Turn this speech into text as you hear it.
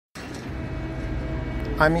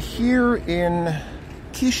I'm here in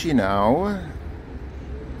Chișinău.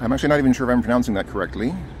 I'm actually not even sure if I'm pronouncing that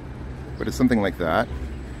correctly, but it's something like that.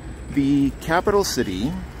 The capital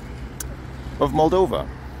city of Moldova.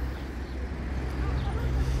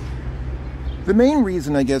 The main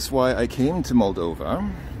reason, I guess, why I came to Moldova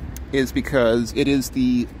is because it is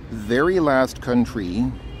the very last country,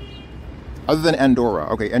 other than Andorra.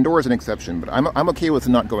 Okay, Andorra is an exception, but I'm okay with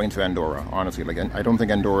not going to Andorra, honestly. Like, I don't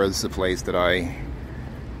think Andorra is a place that I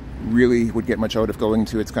really would get much out of going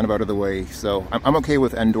to. It's kind of out of the way. So I'm okay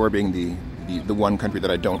with Andorra being the one country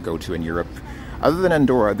that I don't go to in Europe. Other than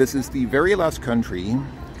Andorra, this is the very last country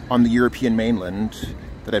on the European mainland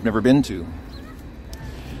that I've never been to.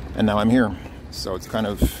 And now I'm here. So it's kind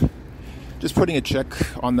of just putting a check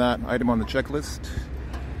on that item on the checklist.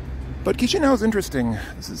 But Chișinău is interesting.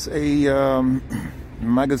 This is a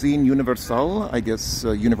magazine universal. I guess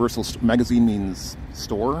universal magazine means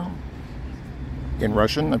store in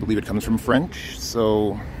Russian. I believe it comes from French.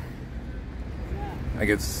 So I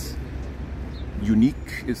guess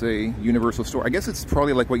unique is a universal store. I guess it's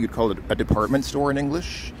probably like what you'd call a department store in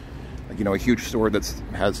English. Like, you know, a huge store that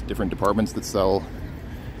has different departments that sell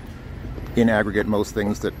in aggregate most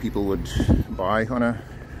things that people would buy on a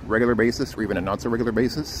regular basis or even a not so regular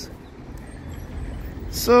basis.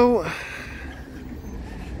 So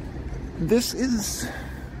this is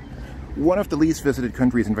one of the least visited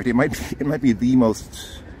countries. In fact, it might be the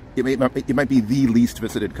most, it might be the least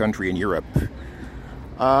visited country in Europe.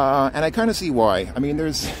 And I kind of see why. I mean,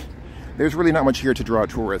 there's really not much here to draw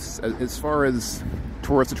tourists. As far as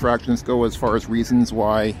tourist attractions go, as far as reasons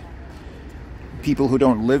why people who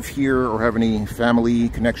don't live here or have any family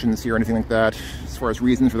connections here or anything like that, as far as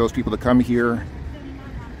reasons for those people to come here,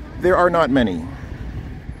 there are not many.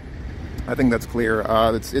 I think that's clear.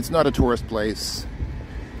 It's not a tourist place.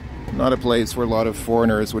 Not a place where a lot of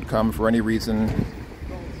foreigners would come for any reason.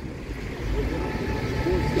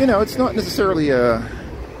 You know, it's not necessarily a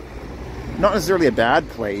bad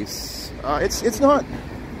place. It's not.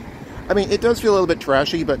 I mean, it does feel a little bit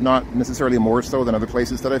trashy, but not necessarily more so than other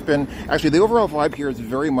places that I've been. Actually, the overall vibe here is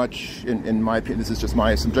very much, in my opinion, this is just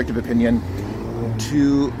my subjective opinion,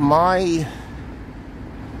 to my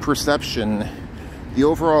perception, the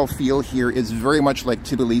overall feel here is very much like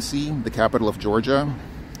Tbilisi, the capital of Georgia,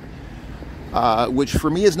 which for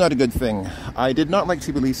me is not a good thing. I did not like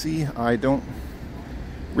Tbilisi. I don't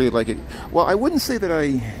really like it. Well, I wouldn't say that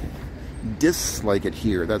I dislike it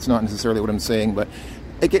here. That's not necessarily what I'm saying, but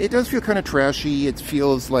it does feel kind of trashy. It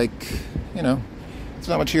feels like, you know, it's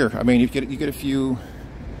not much here. I mean, you get a few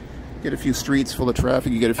streets full of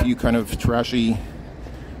traffic. You get a few kind of trashy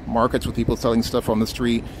markets with people selling stuff on the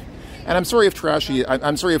street. And I'm sorry if trashy.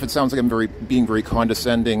 I'm sorry if it sounds like I'm being very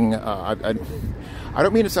condescending. I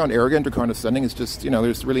don't mean to sound arrogant or condescending. It's just, you know,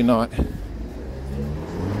 there's really not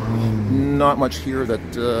much here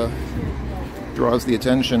that draws the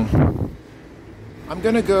attention. I'm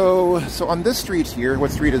gonna go, so on this street here,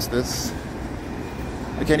 what street is this?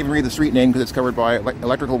 I can't even read the street name because it's covered by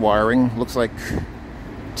electrical wiring. Looks like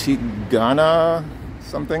Tigana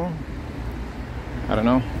something. I don't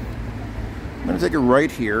know. I'm gonna take a right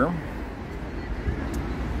here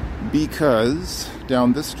because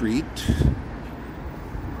down this street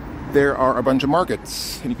there are a bunch of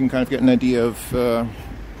markets and you can kind of get an idea of,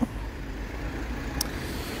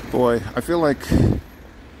 boy, I feel like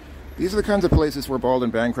these are the kinds of places where Bald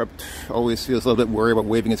and Bankrupt always feels a little bit worried about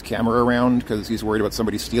waving his camera around because he's worried about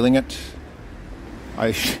somebody stealing it.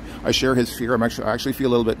 I share his fear. I actually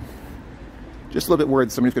feel just a little bit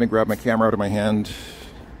worried somebody's going to grab my camera out of my hand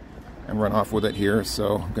and run off with it here.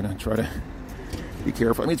 So I'm going to try to be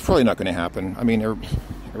careful. I mean, it's probably not going to happen. I mean,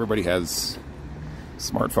 everybody has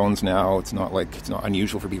smartphones now. It's not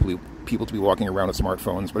unusual for people to be walking around with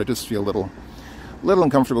smartphones, but I just feel a little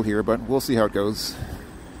uncomfortable here. But we'll see how it goes.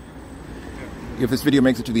 If this video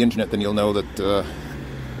makes it to the internet, then you'll know that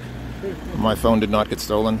my phone did not get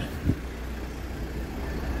stolen.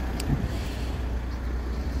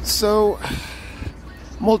 So,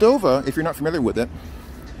 Moldova, if you're not familiar with it,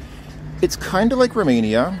 it's kind of like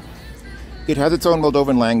Romania. It has its own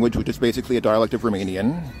Moldovan language, which is basically a dialect of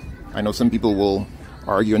Romanian. I know some people will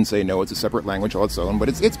argue and say, no, it's a separate language all its own, but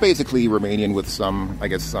it's basically Romanian with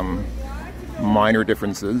some minor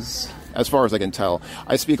differences. As far as I can tell.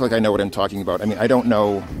 I speak like I know what I'm talking about. I mean, I don't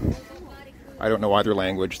know either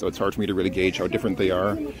language, so it's hard for me to really gauge how different they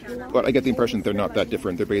are. But I get the impression that they're not that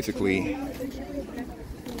different. They're basically,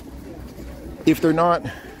 if they're not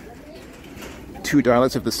two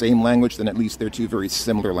dialects of the same language, then at least they're two very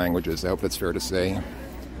similar languages. I hope that's fair to say.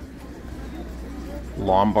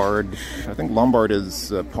 Lombard. I think Lombard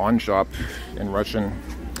is a pawn shop in Russian.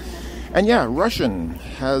 And yeah, Russian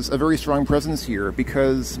has a very strong presence here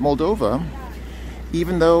because Moldova,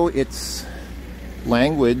 even though its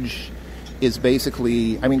language is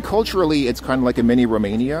basically, I mean, culturally it's kind of like a mini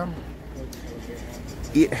Romania,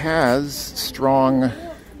 it has strong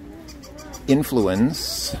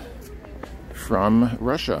influence from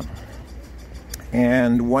Russia.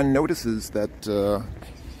 And one notices that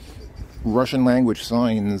Russian language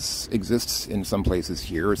signs exists in some places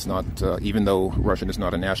here. It's not, even though Russian is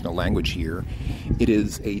not a national language here, it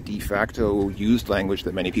is a de facto used language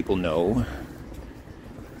that many people know.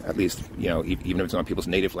 At least, you know, even if it's not people's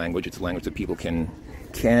native language, it's a language that people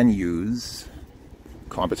can use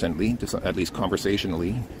competently, at least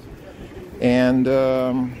conversationally. And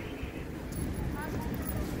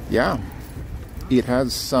yeah, it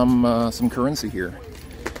has some currency here.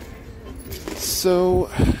 So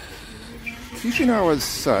Chișinău as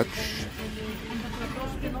such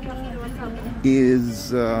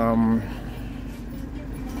is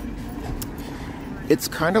it's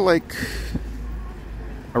kind of like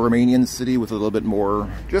a Romanian city with a little bit more,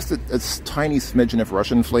 just a tiny smidgen of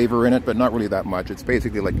Russian flavor in it, but not really that much. It's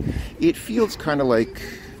basically like, it feels kind of like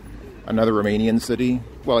another Romanian city.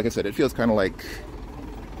 Well, like I said, it feels kind of like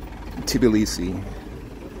Tbilisi.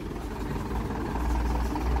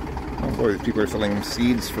 Oh boy, people are selling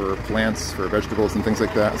seeds for plants, for vegetables and things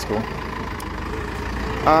like that. That's cool.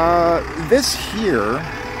 This here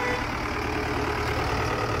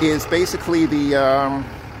is basically the,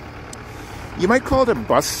 you might call it a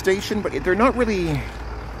bus station, but they're not really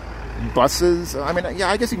buses. I mean, yeah,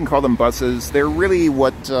 I guess you can call them buses. They're really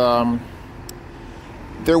what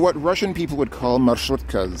Russian people would call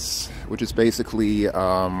marshutkas, which is basically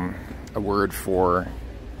a word for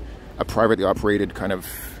a privately operated kind of,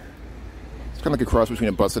 it's kind of like a cross between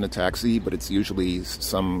a bus and a taxi, but it's usually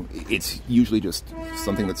just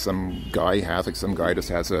something that some guy has, like some guy just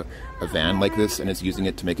has a van like this and is using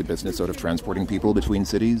it to make a business out of transporting people between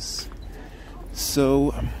cities.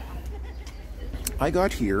 So I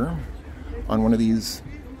got here on one of these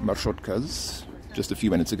marshutkas just a few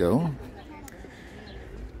minutes ago,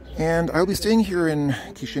 and I'll be staying here in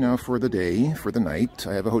Chișinău for the day, for the night.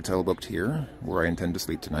 I have a hotel booked here where I intend to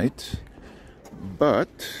sleep tonight, but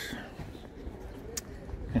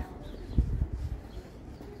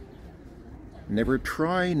never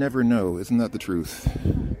try, never know. Isn't that the truth?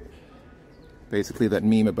 Basically that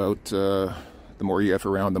meme about the more you F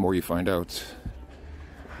around, the more you find out.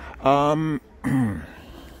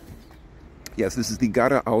 Yes, this is the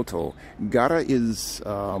Gara Auto. Gara is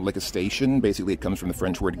like a station. Basically, it comes from the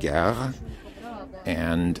French word gare.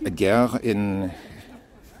 And a gare in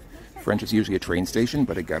French is usually a train station,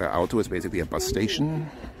 but a Gara Auto is basically a bus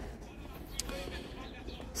station.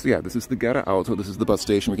 So yeah, this is the Gara Auto. This is the bus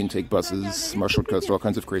station. We can take buses, marshutkas to all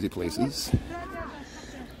kinds of crazy places.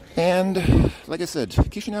 And like I said,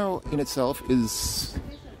 Chișinău in itself is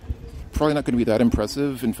probably not going to be that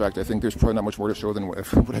impressive. In fact, I think there's probably not much more to show than what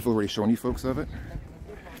I've already shown you folks of it.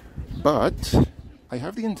 But I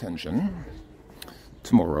have the intention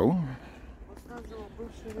tomorrow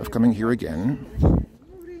of coming here again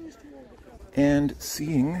and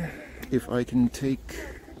seeing if I can take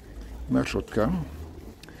marshutka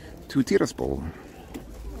to Tiraspol.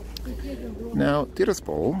 Now,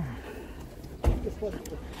 Tiraspol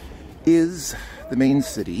is the main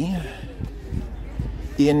city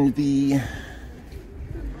in the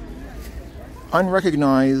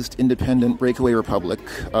unrecognized independent breakaway republic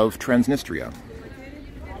of Transnistria.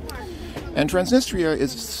 And Transnistria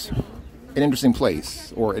is an interesting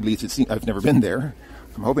place, or at least I've never been there.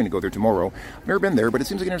 I'm hoping to go there tomorrow. I've never been there, but it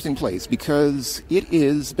seems like an interesting place because it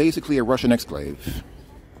is basically a Russian exclave.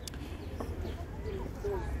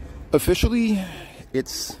 Officially,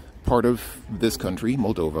 it's part of this country,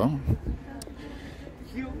 Moldova.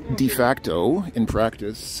 De facto, in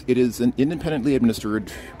practice, it is an independently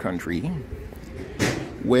administered country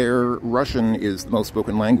where Russian is the most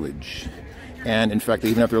spoken language. And in fact, they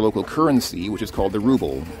even have their local currency, which is called the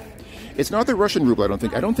ruble. It's not the Russian ruble, I don't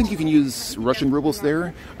think. I don't think you can use Russian rubles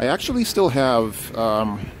there. I actually still have,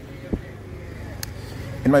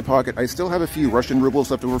 in my pocket, I still have a few Russian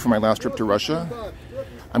rubles left over from my last trip to Russia.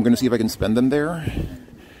 I'm going to see if I can spend them there.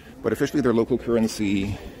 But officially their local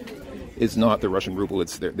currency is not the Russian ruble.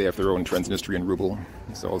 They have their own Transnistrian ruble.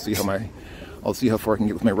 So I'll see how far I can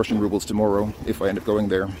get with my Russian rubles tomorrow if I end up going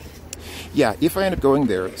there. Yeah, if I end up going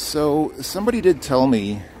there. So somebody did tell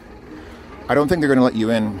me, I don't think they're going to let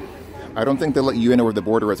you in. I don't think they'll let you in over the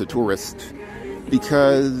border as a tourist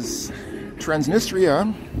because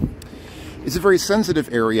Transnistria is a very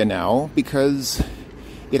sensitive area now because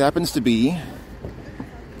it happens to be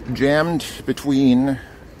jammed between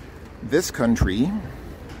this country,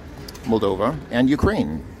 Moldova and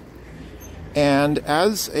Ukraine. And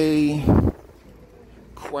as a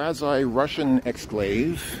quasi-Russian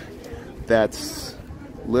exclave that's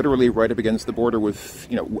literally right up against the border with,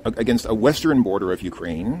 against a western border of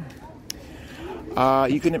Ukraine,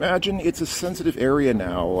 you can imagine it's a sensitive area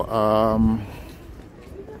now.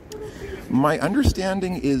 My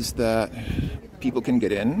understanding is that people can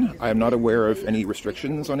get in. I am not aware of any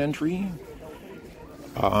restrictions on entry.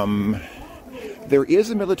 There is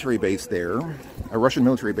a military base there, a Russian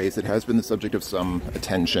military base that has been the subject of some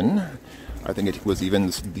attention. I think it was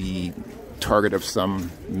even the target of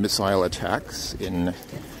some missile attacks in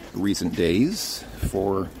recent days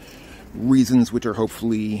for reasons which are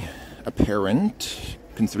hopefully apparent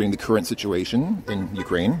considering the current situation in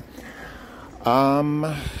Ukraine.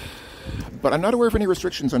 But I'm not aware of any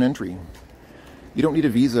restrictions on entry. You don't need a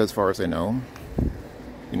visa as far as I know.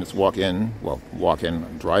 You can just walk in,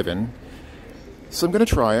 drive in. So I'm going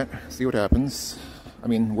to try it, see what happens. I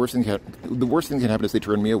mean, the worst thing that can happen is they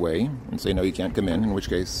turn me away and say, no, you can't come in which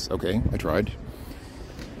case, okay, I tried.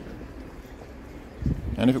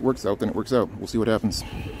 And if it works out, then it works out. We'll see what happens.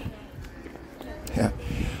 Yeah.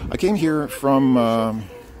 I came here from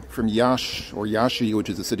Iași, which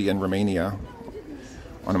is a city in Romania,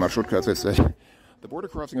 on a marshrutka, as I said. The border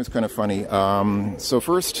crossing is kind of funny. So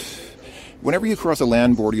first, whenever you cross a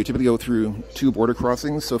land border, you typically go through two border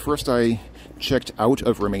crossings. So first I checked out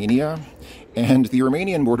of Romania, and the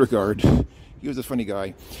Romanian border guard, he was a funny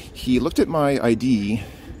guy. He looked at my ID,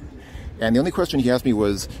 and the only question he asked me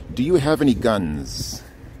was, do you have any guns?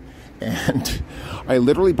 And I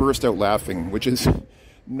literally burst out laughing, which is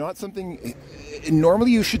not something...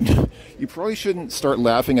 Normally you probably shouldn't start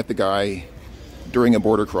laughing at the guy during a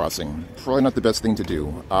border crossing. Probably not the best thing to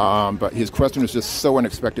do. But his question was just so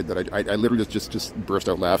unexpected that I literally just burst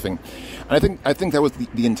out laughing. And I think that was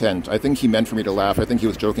the intent. I think he meant for me to laugh. I think he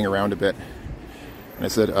was joking around a bit. And I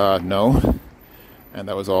said, no. And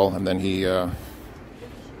that was all. And then he,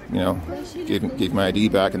 gave my ID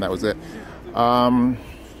back, and that was it. But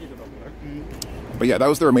yeah, that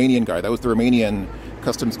was the Romanian guy. That was the Romanian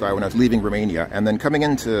customs guy when I was leaving Romania. And then coming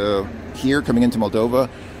into Moldova,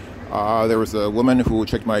 there was a woman who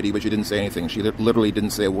checked my ID, but she didn't say anything. She literally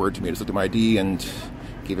didn't say a word to me. Just looked at my ID and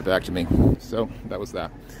gave it back to me. So that was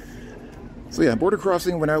that. So yeah, border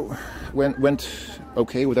crossing went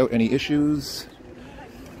okay without any issues.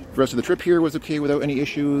 The rest of the trip here was okay without any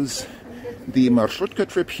issues. The marshrutka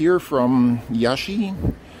trip here from Iași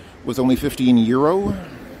was only €15.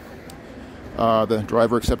 The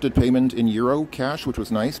driver accepted payment in euro cash, which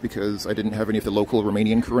was nice because I didn't have any of the local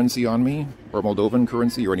Romanian currency on me, or Moldovan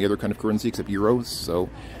currency, or any other kind of currency except euros. So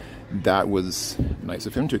that was nice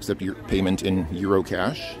of him to accept your payment in euro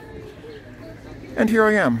cash. And here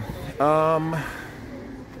I am.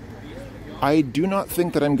 I do not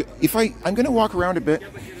think that I'm going to walk around a bit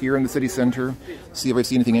here in the city center, see if I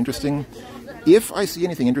see anything interesting. If I see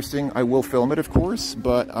anything interesting, I will film it, of course,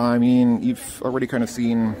 but I mean, you've already kind of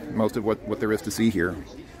seen most of what there is to see here.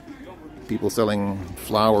 People selling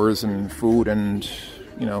flowers and food and,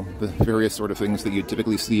 the various sort of things that you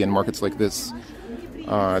typically see in markets like this.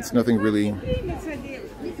 It's nothing really...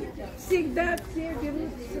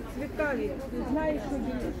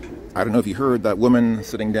 I don't know if you heard, that woman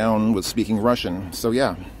sitting down was speaking Russian. So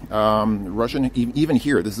yeah, Russian, even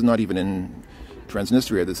here, this is not even in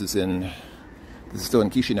Transnistria, this is still in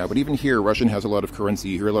Chișinău, but even here, Russian has a lot of currency.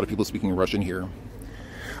 You hear a lot of people speaking Russian here.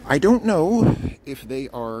 I don't know if they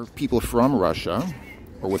are people from Russia,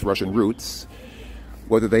 or with Russian roots,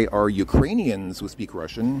 whether they are Ukrainians who speak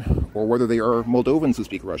Russian, or whether they are Moldovans who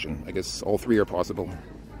speak Russian. I guess all three are possible.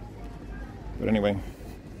 But anyway,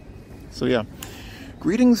 so yeah.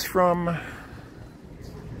 Greetings from a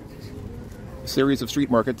series of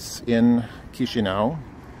street markets in Chișinău.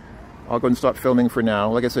 I'll go and stop filming for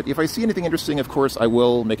now. Like I said, if I see anything interesting, of course, I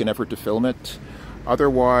will make an effort to film it.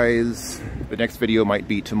 Otherwise, the next video might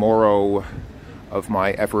be tomorrow of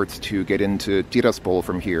my efforts to get into Tiraspol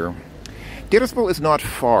from here. Tiraspol is not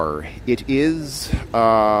far. It is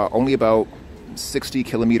only about 60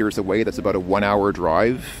 kilometers away. That's about a 1 hour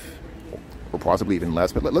drive, or possibly even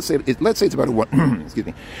less. But let's say it's about a excuse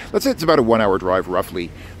me. Let's say it's about a 1 hour drive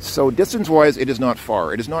roughly. So distance-wise, it is not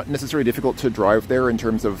far. It is not necessarily difficult to drive there in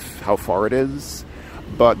terms of how far it is.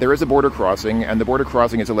 But there is a border crossing, and the border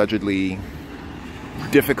crossing is allegedly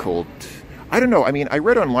difficult. I don't know. I mean, I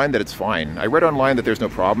read online that it's fine. I read online that there's no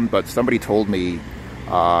problem, but somebody told me,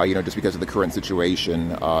 just because of the current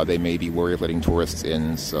situation, they may be worried of letting tourists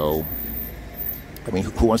in. So, I mean,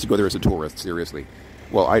 who wants to go there as a tourist? Seriously.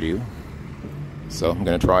 Well, I do. So I'm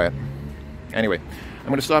going to try it. Anyway, I'm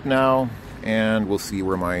going to stop now, and we'll see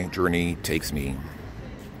where my journey takes me.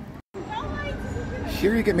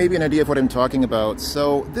 here you get maybe an idea of what I'm talking about.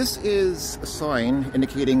 So this is a sign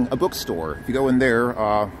indicating a bookstore. If you go in there,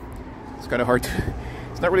 it's kind of hard to...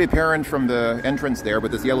 It's not really apparent from the entrance there, but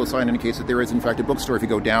this yellow sign indicates that there is in fact a bookstore if you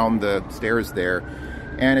go down the stairs there.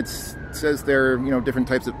 And it says there, you know, different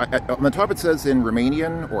types of... on the top it says in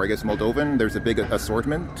Romanian, or I guess Moldovan, there's a big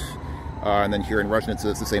assortment. And then here in Russian it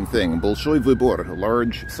says the same thing. Bolshoi vybor, a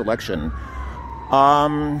large selection.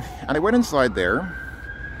 And I went inside there,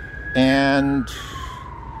 and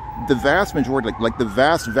the vast majority, like the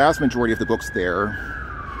vast majority of the books there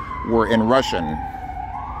were in Russian.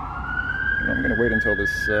 I'm going to wait until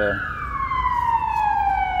this...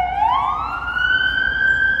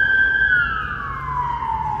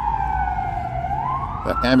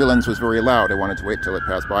 That ambulance was very loud. I wanted to wait till it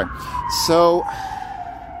passed by. So,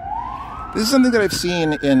 this is something that I've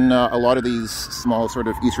seen in a lot of these small sort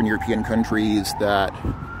of Eastern European countries that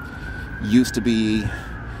used to be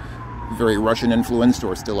very Russian influenced,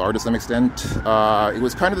 or still are to some extent. It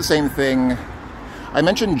was kind of the same thing. I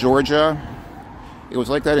mentioned Georgia. It was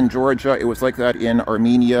like that in Georgia. It was like that in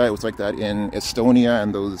Armenia. It was like that in Estonia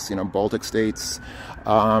and those, you know, Baltic states.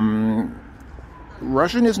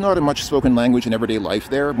 Russian is not a much spoken language in everyday life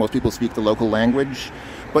there. Most people speak the local language.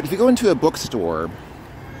 But if you go into a bookstore,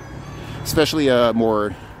 especially a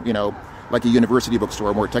more, you know, like a university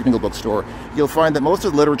bookstore, a more technical bookstore, you'll find that most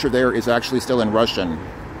of the literature there is actually still in Russian.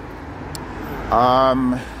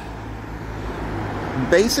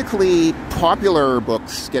 Basically, popular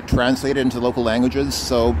books get translated into local languages.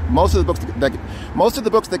 So most of the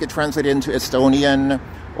books that get translated into Estonian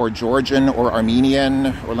or Georgian or Armenian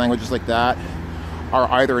or languages like that are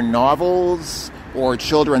either novels or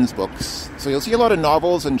children's books. So you'll see a lot of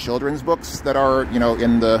novels and children's books that are, you know,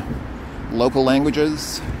 in the local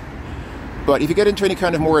languages. But if you get into any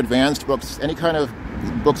kind of more advanced books, any kind of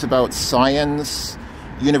books about science,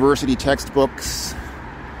 university textbooks,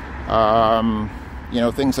 you know,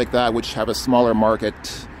 things like that, which have a smaller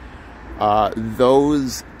market,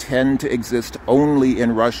 those tend to exist only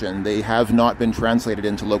in Russian. They have not been translated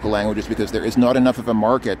into local languages because there is not enough of a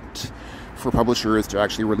market for publishers to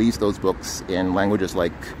actually release those books in languages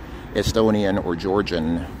like Estonian or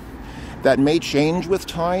Georgian. That may change with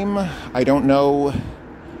time. I don't know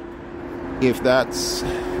if that's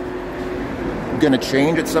going to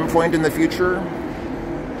change at some point in the future.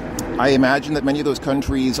 I imagine that many of those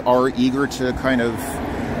countries are eager to kind of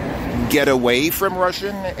get away from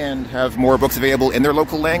Russian and have more books available in their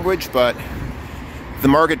local language, but the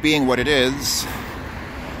market being what it is,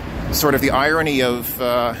 sort of the irony of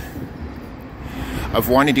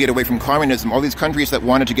wanting to get away from communism, all these countries that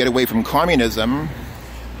wanted to get away from communism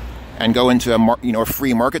and go into a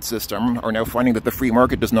free market system are now finding that the free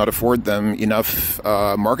market does not afford them enough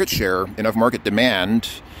market share, enough market demand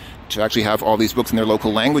to actually have all these books in their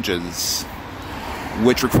local languages,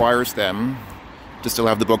 which requires them to still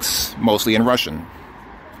have the books mostly in Russian.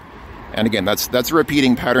 And again, that's a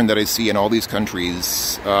repeating pattern that I see in all these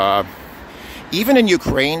countries. Even in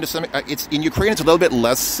Ukraine, in Ukraine it's a little bit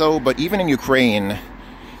less so, but even in Ukraine,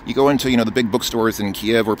 you go into, you know, the big bookstores in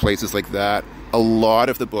Kiev or places like that, a lot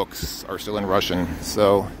of the books are still in Russian.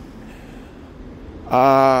 So,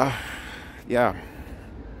 yeah.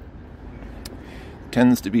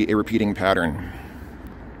 Tends to be a repeating pattern.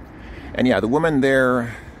 And yeah, the woman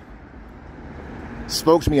there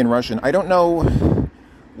spoke to me in Russian. I don't know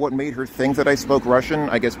what made her think that I spoke Russian.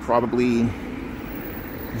 I guess probably,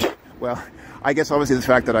 well, I guess obviously the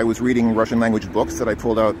fact that I was reading Russian language books, that I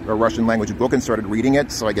pulled out a Russian language book and started reading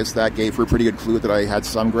it, so I guess that gave her a pretty good clue that I had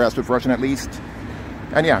some grasp of Russian at least.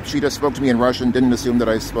 And yeah, she just spoke to me in Russian, didn't assume that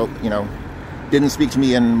I spoke, you know, didn't speak to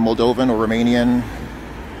me in Moldovan or Romanian.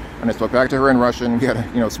 And I spoke back to her in Russian. We had a,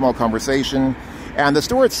 you know, small conversation. And the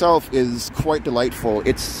store itself is quite delightful.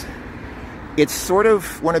 It's sort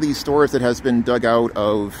of one of these stores that has been dug out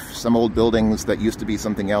of some old buildings that used to be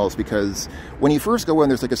something else, because when you first go in,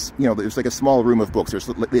 there's like there's like a small room of books. It's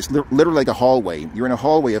literally like a hallway. You're in a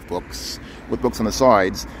hallway of books with books on the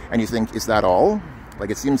sides, and you think, is that all?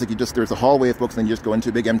 Like, it seems like there's a hallway of books and then you just go into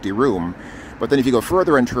a big empty room. But then if you go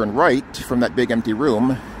further and turn right from that big empty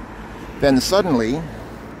room, then suddenly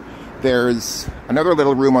there's another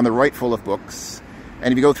little room on the right full of books.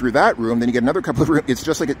 And if you go through that room, then you get another couple of rooms. It's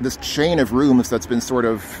just like this chain of rooms that's been sort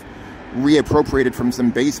of reappropriated from some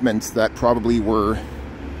basements that probably were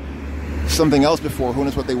something else before. Who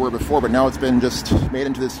knows what they were before, but now it's been just made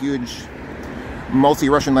into this huge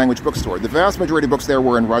multi-Russian language bookstore. The vast majority of books there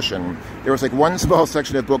were in Russian. There was like one small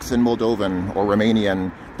section of books in Moldovan or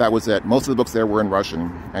Romanian. That was it. Most of the books there were in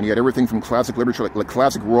Russian. And you had everything from classic literature, like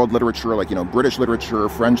classic world literature, like, you know, British literature,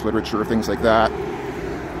 French literature, things like that.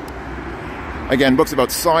 Again, books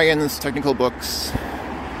about science, technical books,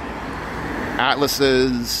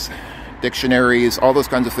 atlases, dictionaries, all those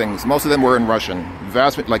kinds of things. Most of them were in Russian.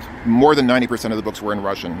 Like more than 90% of the books were in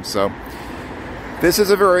Russian. So this is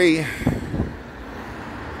a very...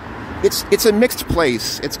 It's a mixed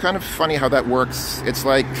place. It's kind of funny how that works. It's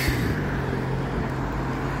like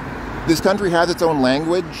this country has its own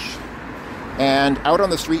language, and out on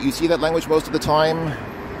the street you see that language most of the time,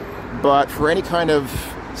 but for any kind of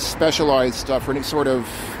specialized stuff, for any sort of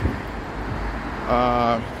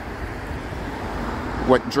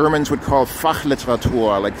what Germans would call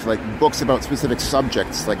Fachliteratur, like books about specific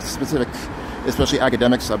subjects, like specific, especially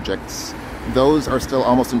academic subjects, those are still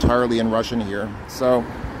almost entirely in Russian here. So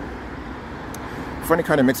funny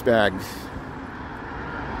kind of mixed bag.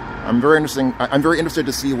 I'm very interested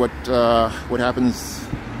to see what happens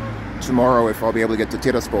tomorrow, if I'll be able to get to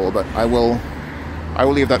Tiraspol, but I will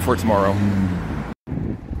leave that for tomorrow.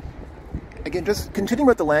 Again, just continuing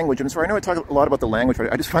with the language. I'm sorry, I know I talk a lot about the language,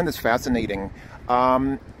 but I just find this fascinating.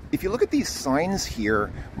 If you look at these signs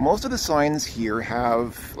here, most of the signs here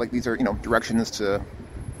have, like, these are, you know, directions to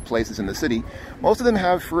places in the city. Most of them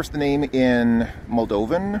have first the name in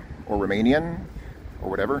Moldovan or Romanian or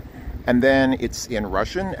whatever, and then it's in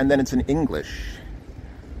Russian, and then it's in English.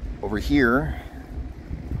 Over here,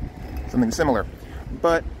 something similar.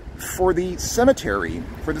 But for the cemetery,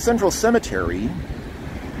 for the central cemetery,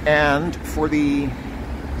 and for the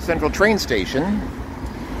central train station,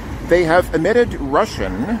 they have omitted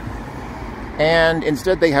Russian, and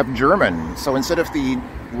instead they have German. So instead of the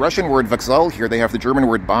Russian word Vokzal here, they have the German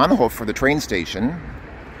word Bahnhof for the train station.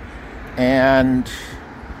 And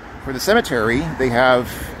for the cemetery, they have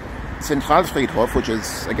Zentralfriedhof, which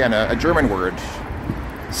is, again, a German word.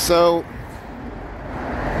 So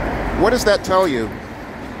what does that tell you?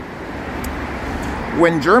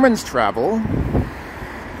 When Germans travel,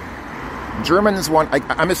 Germans want...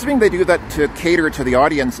 I'm assuming they do that to cater to the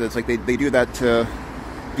audiences, like they do that to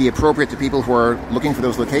be appropriate to people who are looking for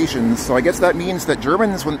those locations. So I guess that means that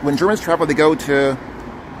Germans, when Germans travel, they go to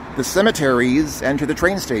the cemeteries and to the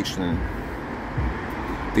train station.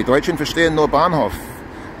 Die Deutschen verstehen nur Bahnhof.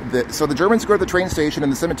 So the Germans go to the train station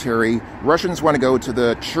and the cemetery. Russians want to go to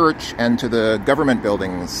the church and to the government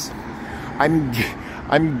buildings. I'm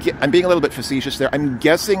being a little bit facetious there. I'm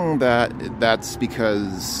guessing that that's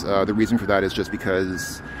because the reason for that is just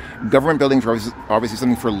because government buildings are obviously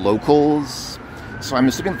something for locals. So I'm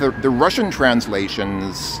assuming the Russian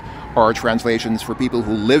translations are translations for people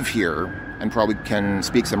who live here and probably can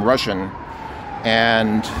speak some Russian.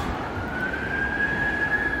 And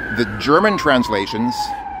the German translations...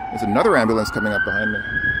 There's another ambulance coming up behind me.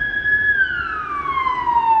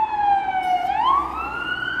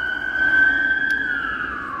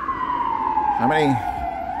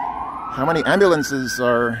 How many ambulances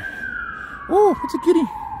are... Oh, it's a kitty.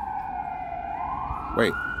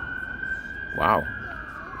 Wait. Wow.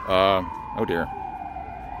 Oh dear.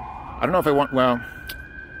 I don't know if I want... Well,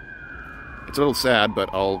 it's a little sad, but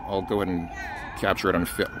I'll go ahead and capture it on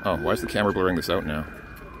film. Oh, why is the camera blurring this out now?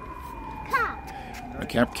 The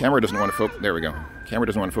camera doesn't want to focus. There we go. Camera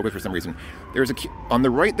doesn't want to focus for some reason. On the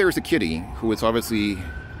right, there's a kitty who is obviously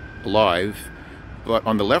alive, but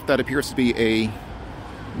on the left, that appears to be a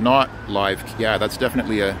not live. Yeah, that's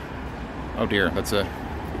definitely a... Oh dear, that's a...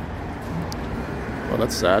 Well,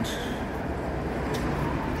 that's sad.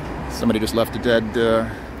 Somebody just left a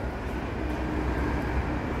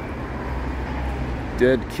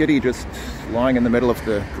dead kitty just lying in the middle of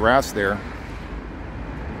the grass there.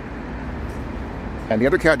 And the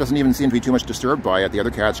other cat doesn't even seem to be too much disturbed by it. The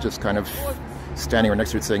other cat's just kind of standing right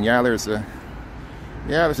next to it saying, yeah, there's a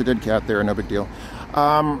dead cat there, no big deal.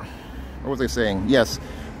 What was I saying? Yes.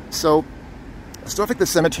 So stuff like the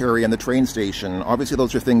cemetery and the train station, obviously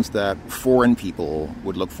those are things that foreign people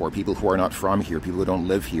would look for, people who are not from here, people who don't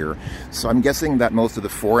live here. So I'm guessing that most of the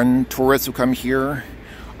foreign tourists who come here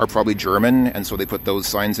are probably German, and so they put those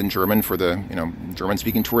signs in German for the, you know,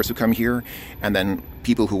 German-speaking tourists who come here. And then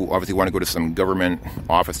people who obviously want to go to some government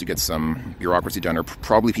office to get some bureaucracy done are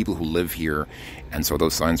probably people who live here, and so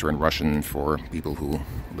those signs are in Russian for people who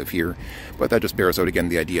live here. But that just bears out again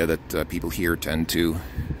the idea that people here tend to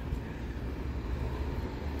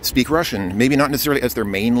speak Russian. Maybe not necessarily as their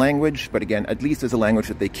main language, but again, at least as a language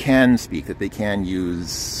that they can speak, that they can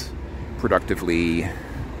use productively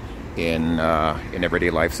in everyday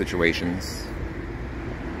life situations.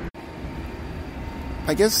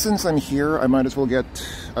 I guess since I'm here, I might as well get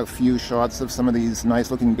a few shots of some of these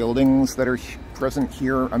nice-looking buildings that are present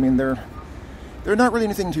here. I mean, they're not really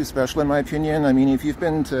anything too special, in my opinion. I mean, if you've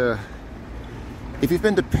been to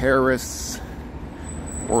Paris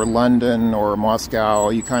or London or Moscow,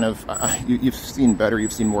 you kind of you've seen better.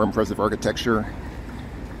 You've seen more impressive architecture.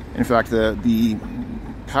 In fact, the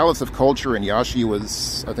Palace of Culture in Iași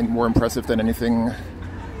was, I think, more impressive than anything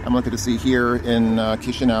I'm lucky to see here in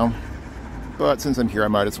Chișinău. But since I'm here, I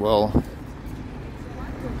might as well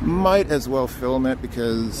film it,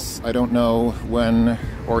 because I don't know when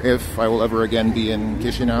or if I will ever again be in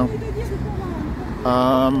Chișinău.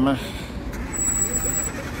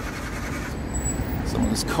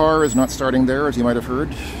 Someone's car is not starting there, as you might have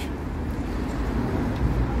heard.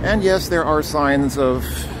 And yes, there are signs of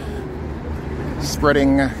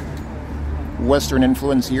spreading Western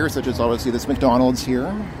influence here, such as obviously this McDonald's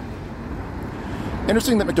here.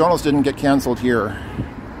 Interesting that McDonald's didn't get cancelled here,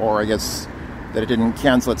 or I guess that it didn't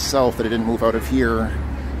cancel itself, that it didn't move out of here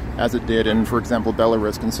as it did in, for example,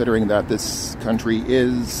 Belarus, considering that this country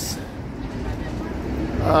is,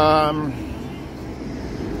 I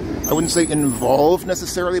wouldn't say involved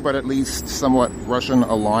necessarily, but at least somewhat Russian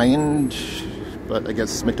aligned. But I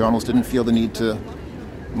guess McDonald's didn't feel the need to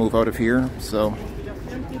move out of here, so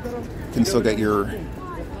you can still get your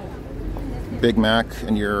Big Mac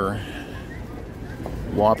and your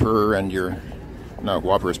Whopper and your... No,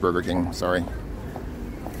 Whopper is Burger King, sorry.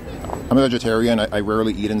 I'm a vegetarian. I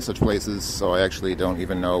rarely eat in such places, so I actually don't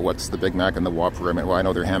even know what's the Big Mac and the Whopper. I mean, well, I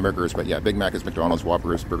know they're hamburgers, but yeah, Big Mac is McDonald's,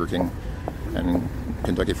 Whopper is Burger King, and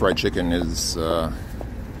Kentucky Fried Chicken is, I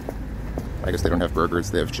guess they don't have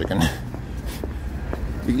burgers, they have chicken.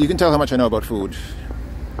 You can tell how much I know about food,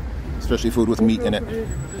 especially food with meat in it.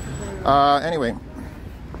 Anyway,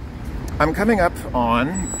 I'm coming up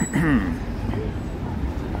on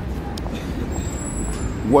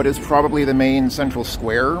what is probably the main central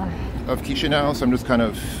square of Chișinău, so I'm just kind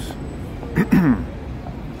of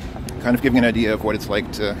giving an idea of what it's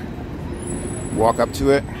like to walk up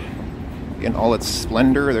to it in all its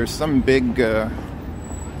splendor. There's some big, that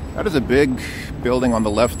is a big building on the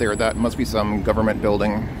left there. That must be some government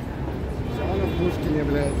building.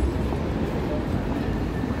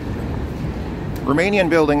 Romanian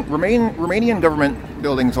government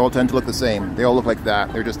buildings all tend to look the same. They all look like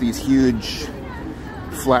that. They're just these huge,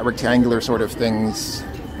 flat, rectangular sort of things.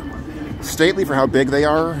 Stately for how big they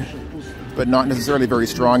are, but not necessarily very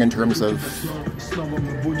strong in terms of...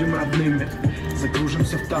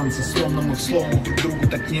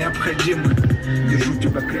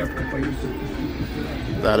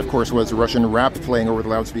 That, of course, was Russian rap playing over the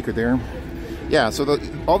loudspeaker there. Yeah, so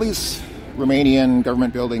all these Romanian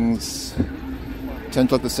government buildings tend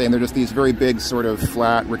to look the same. They're just these very big, sort of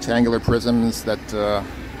flat, rectangular prisms that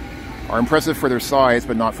are impressive for their size,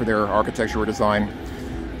 but not for their architecture or design.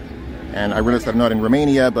 And I realize that I'm not in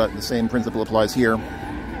Romania, but the same principle applies here.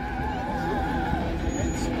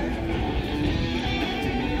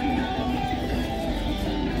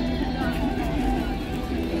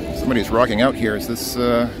 Somebody's rocking out here. Is this,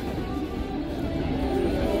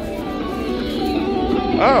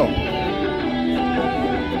 Oh!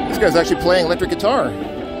 This guy's actually playing electric guitar.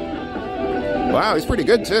 Wow, he's pretty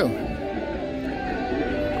good too.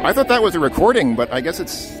 I thought that was a recording, but I guess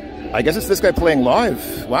it's this guy playing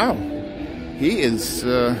live. Wow. He is,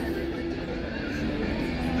 I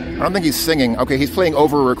don't think he's singing. Okay, he's playing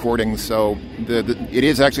over a recording, so it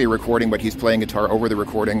is actually a recording, but he's playing guitar over the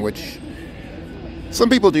recording, which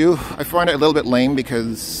some people do. I find it a little bit lame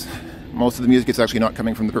because most of the music is actually not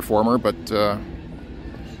coming from the performer, but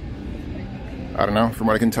I don't know. From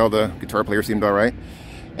what I can tell, the guitar player seemed all right.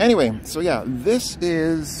 Anyway, so yeah, this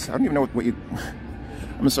is... I don't even know what you...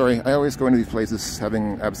 I'm sorry, I always go into these places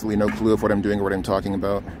having absolutely no clue of what I'm doing or what I'm talking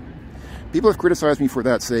about. People have criticized me for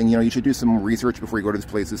that, saying, you know, you should do some research before you go to these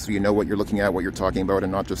places so you know what you're looking at, what you're talking about,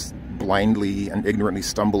 and not just blindly and ignorantly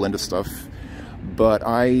stumble into stuff. But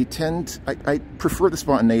I prefer the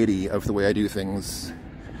spontaneity of the way I do things.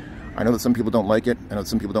 I know that some people don't like it. I know that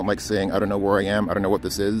some people don't like saying, I don't know where I am, I don't know what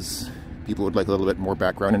this is. People would like a little bit more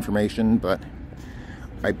background information, but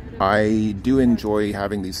I do enjoy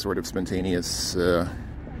having these sort of spontaneous,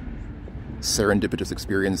 serendipitous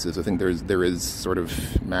experiences. I think there is sort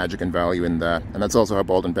of magic and value in that, and that's also how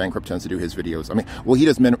Bald and Bankrupt tends to do his videos. I mean, well, he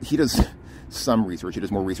does some research. He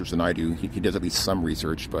does more research than I do. He does at least some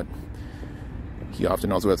research, but he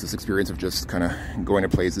often also has this experience of just kind of going to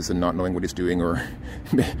places and not knowing what he's doing, or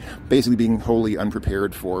basically being wholly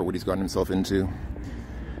unprepared for what he's gotten himself into,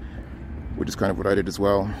 which is kind of what I did as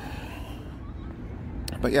well.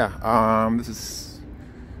 But yeah, this is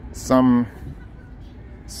some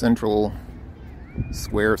central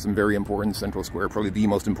square, some very important central square, probably the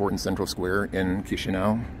most important central square in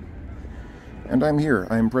Chișinău. And I'm here,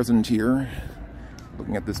 I'm present here,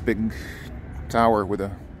 looking at this big tower with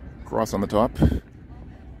a cross on the top,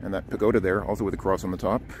 and that pagoda there, also with a cross on the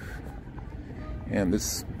top. And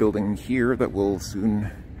this building here that will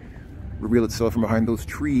soon reveal itself from behind those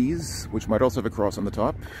trees, which might also have a cross on the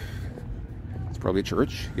top. It's probably a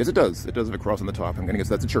church. Yes, it does. It does have a cross on the top. I'm going to guess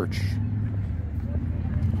that's a church.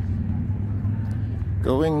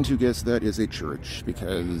 Going to guess that is a church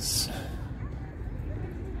because...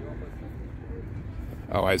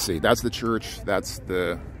 Oh, I see. That's the church. That's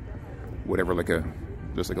the... whatever,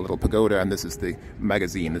 just like a little pagoda, and this is the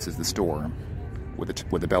magazine. This is the store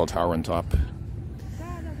with the bell tower on top.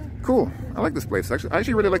 Cool. I like this place. I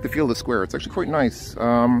actually really like the feel of the square. It's actually quite nice.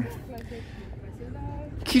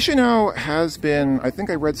 Chișinău has been, I think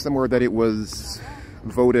I read somewhere that it was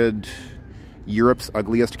voted Europe's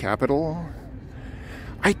ugliest capital.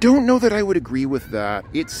 I don't know that I would agree with that.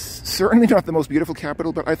 It's certainly not the most beautiful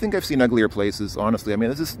capital, but I think I've seen uglier places, honestly. I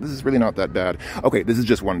mean, this is really not that bad. Okay, this is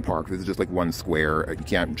just one park. This is just like one square. You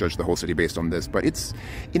can't judge the whole city based on this, but it's,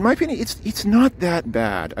 in my opinion, it's not that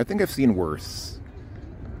bad. I think I've seen worse.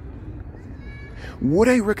 Would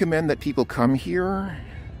I recommend that people come here?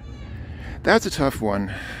 That's a tough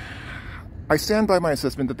one. I stand by my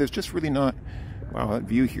assessment that there's just really not... Wow, that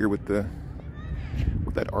view here with that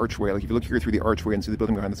archway, like if you look here through the archway and see the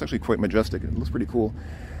building behind, it's actually quite majestic. It looks pretty cool.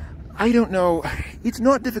 I don't know. It's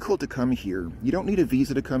not difficult to come here. You don't need a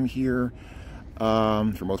visa to come here,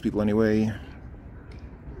 for most people anyway.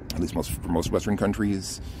 At least for most Western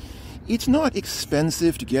countries. It's not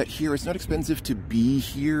expensive to get here. It's not expensive to be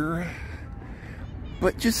here.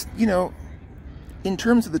 But just, you know, in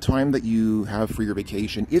terms of the time that you have for your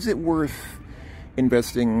vacation, is it worth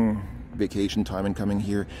investing vacation time and coming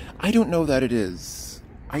here? I don't know that it is.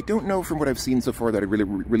 I don't know from what I've seen so far that I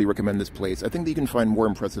really recommend this place. I think that you can find more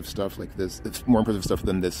impressive stuff like this. It's more impressive stuff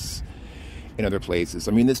than this in other places.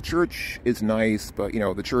 I mean, this church is nice, but, you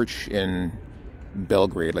know, the church in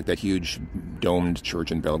Belgrade, like that huge domed church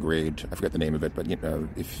in Belgrade, I forget the name of it, but, you know,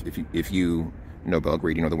 if you know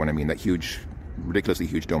Belgrade, you know the one I mean, that huge, ridiculously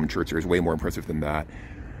huge domed church there is way more impressive than that.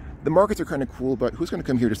 The markets are kind of cool, but who's going to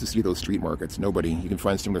come here just to see those street markets? Nobody. You can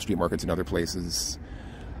find similar street markets in other places.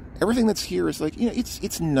 Everything that's here is like, you know,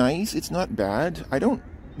 it's nice. It's not bad. I don't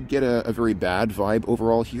get a very bad vibe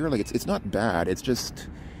overall here. Like, it's not bad. It's just,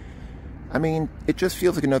 I mean, it just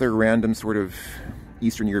feels like another random sort of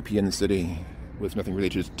Eastern European city with nothing really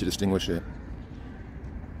to distinguish it.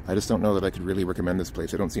 I just don't know that I could really recommend this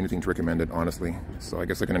place. I don't see anything to recommend it, honestly. So I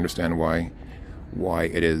guess I can understand why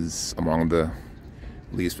it is among the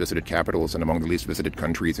least visited capitals and among the least visited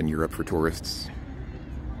countries in Europe for tourists.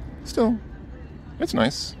 Still, it's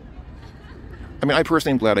nice. I mean, I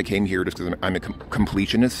personally am glad I came here just because I'm a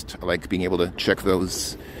completionist. I like being able to check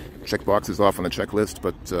those check boxes off on the checklist.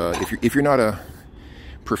 But if you're not a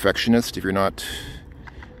perfectionist, if you're not,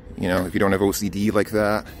 you know, if you don't have OCD like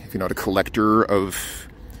that, if you're not a collector of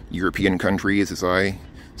European countries, as I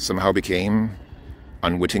somehow became,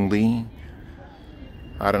 unwittingly,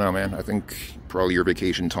 I don't know, man. I think probably your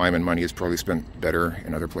vacation time and money is probably spent better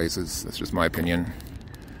in other places. That's just my opinion.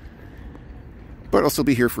 But I'll still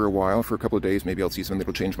be here for a while, for a couple of days. Maybe I'll see something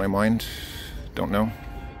that'll change my mind. Don't know.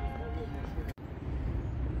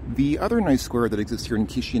 The other nice square that exists here in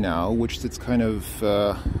Chișinău, which sits kind of,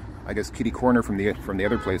 I guess, kitty corner from the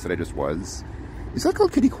other place that I just was. Is that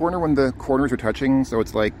called kitty corner when the corners are touching? So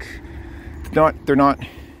it's like, they're not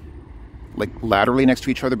like laterally next to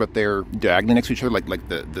each other, but they're diagonally next to each other. Like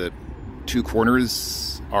the two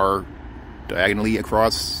corners are diagonally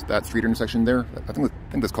across that street intersection there. I think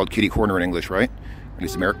that's called kitty corner in English, right? At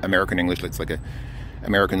least American English. It's like a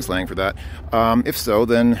American slang for that. If so,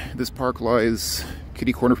 then this park lies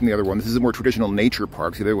kitty corner from the other one. This is a more traditional nature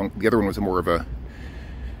park. The other one was more of a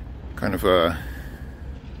kind of a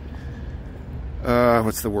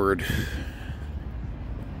what's the word?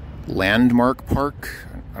 Landmark park.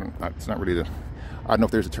 It's not really I don't know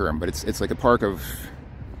if there's a term, but it's like a park of,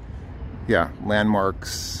 yeah,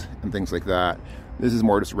 landmarks and things like that. This is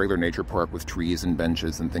more just a regular nature park with trees and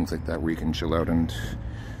benches and things like that where you can chill out and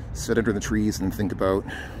sit under the trees and think about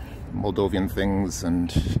Moldovan things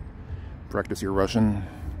and practice your Russian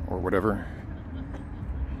or whatever.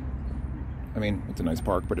 I mean, it's a nice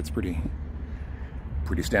park, but it's pretty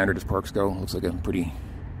standard as parks go. Looks like a pretty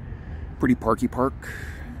parky park,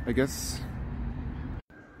 I guess.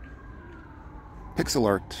 Pixel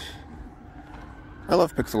art. I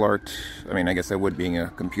love pixel art. I mean, I guess I would, being a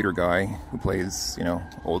computer guy who plays, you know,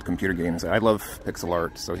 old computer games. I love pixel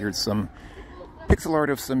art. So here's some pixel art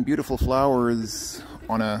of some beautiful flowers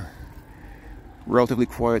on a relatively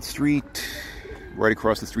quiet street, right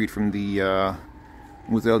across the street from the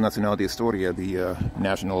Museu Nacional de Historia, the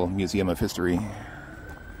National Museum of History.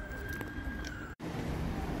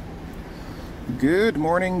 Good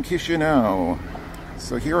morning, Chișinău.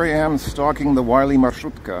 So here I am stalking the wily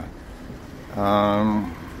Marshutka.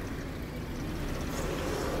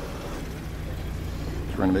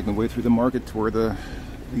 trying to make my way through the market to where the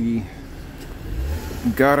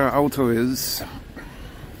Gara Auto is.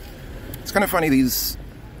 It's kind of funny, these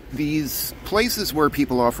places where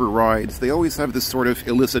people offer rides, they always have this sort of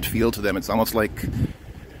illicit feel to them. It's almost like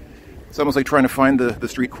trying to find the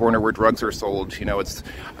street corner where drugs are sold. You know, it's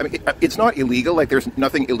not illegal. Like, there's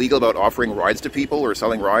nothing illegal about offering rides to people or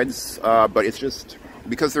selling rides, but it's just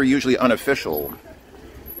because they're usually unofficial.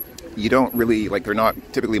 You don't really, like, they're not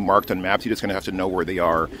typically marked on maps. You're just going to have to know where they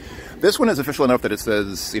are. This one is official enough that it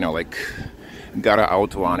says, you know, like, Gara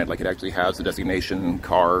Auto on it. Like, it actually has the designation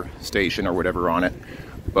car station or whatever on it.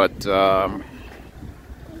 But,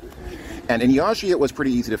 and in Iași it was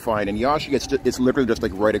pretty easy to find. In Iași it's literally just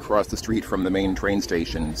like right across the street from the main train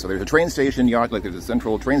station. So there's a train station, like there's a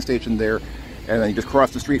central train station there, and then you just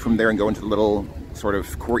cross the street from there and go into the little sort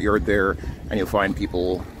of courtyard there, and you'll find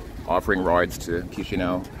people offering rides to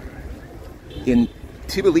Chișinău. In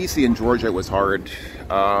Tbilisi in Georgia it was hard.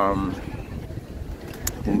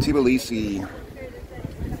 In Tbilisi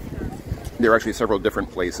there are actually several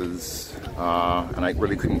different places, and I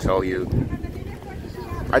really couldn't tell you.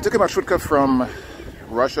 I took a marshrutka from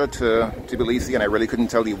Russia to Tbilisi, and I really couldn't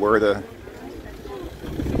tell you where the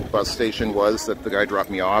bus station was that the guy dropped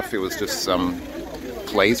me off. It was just some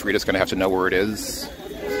place where you're just going to have to know where it is.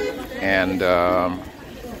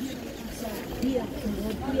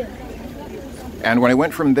 And when I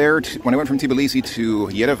went from Tbilisi to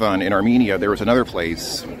Yerevan in Armenia, there was another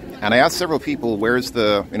place. And I asked several people, where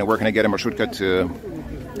can I get a marshrutka to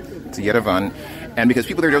Yerevan? And because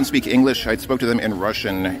people there don't speak English, I spoke to them in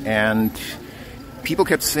Russian, and people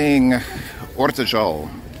kept saying ortajal.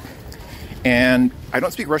 And I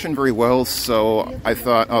don't speak Russian very well, so I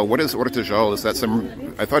thought, oh, what is ortajal? Is that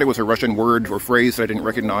I thought it was a Russian word or phrase that I didn't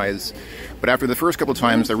recognize. But after the first couple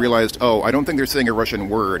times, I realized, oh, I don't think they're saying a Russian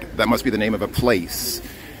word. That must be the name of a place.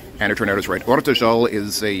 And it turned out it's right. Ortajal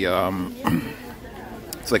is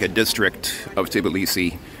it's like a district of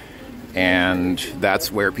Tbilisi. And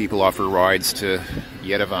that's where people offer rides to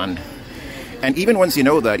Yerevan. And even once you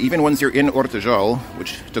know that, even once you're in Ortajal,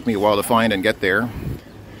 which took me a while to find and get there,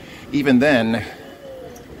 even then,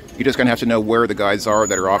 you're just going to have to know where the guys are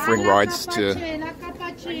that are offering rides to...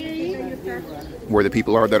 where the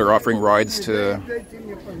people are that are offering rides to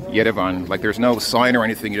Yerevan. Like, there's no sign or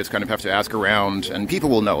anything, you just kind of have to ask around, and people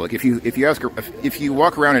will know. Like, if you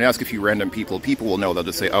walk around and ask a few random people, people will know. They'll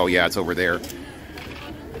just say, oh yeah, it's over there.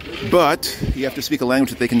 But you have to speak a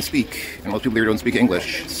language that they can speak, and most people here don't speak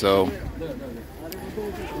English. So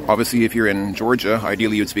obviously if you're in Georgia,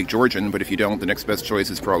 ideally you'd speak Georgian, but if you don't, the next best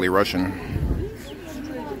choice is probably Russian.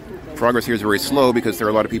 Progress here is very slow because there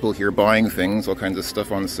are a lot of people here buying things, all kinds of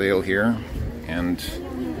stuff on sale here. And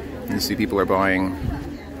you see people are buying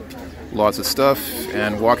lots of stuff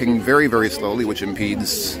and walking very, very slowly, which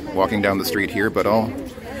impedes walking down the street here, but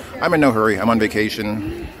I'm in no hurry. I'm on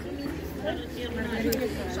vacation.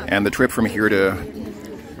 And the trip from here to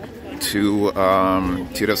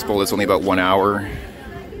Tiraspol is only about 1 hour,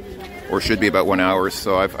 or should be about 1 hour,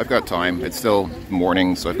 so I've got time. It's still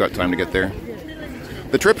morning, so I've got time to get there.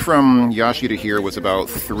 The trip from Iași to here was about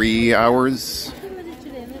 3 hours.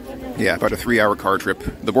 Yeah, about a 3-hour car trip.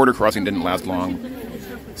 The border crossing didn't last long.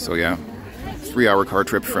 So yeah, 3-hour car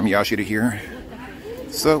trip from Iași to here.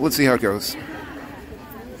 So let's see how it goes.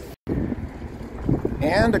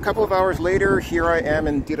 And a couple of hours later, here I am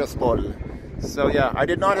in Tiraspol. So yeah, I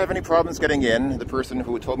did not have any problems getting in. The person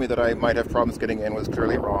who told me that I might have problems getting in was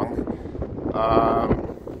clearly wrong.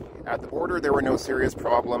 At the border, there were no serious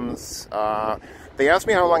problems. They asked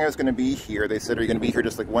me how long I was going to be here. They said, are you going to be here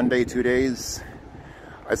just like 1 day, 2 days?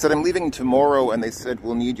 I said, I'm leaving tomorrow, and they said,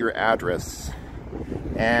 we'll need your address.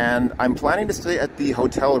 And I'm planning to stay at the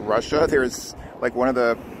Hotel Russia. There's like one of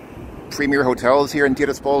the premier hotels here in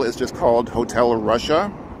Tiraspol is just called Hotel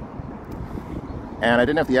Russia. And I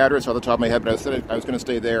didn't have the address off the top of my head, but I said I was going to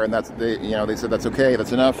stay there, and they said that's okay,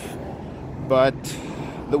 that's enough. But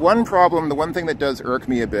the one thing that does irk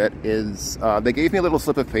me a bit is they gave me a little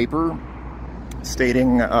slip of paper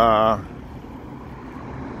stating,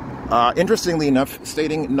 interestingly enough,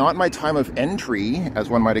 stating not my time of entry, as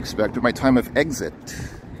one might expect, but my time of exit.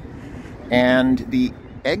 And the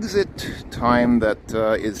exit time that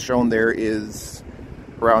is shown there is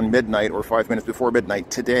around midnight or 5 minutes before midnight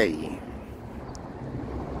today.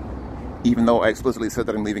 Even though I explicitly said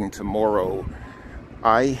that I'm leaving tomorrow.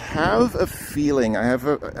 I have a feeling, I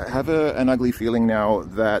have an ugly feeling now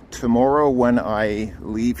that tomorrow when I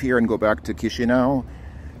leave here and go back to Chișinău,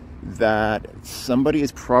 that somebody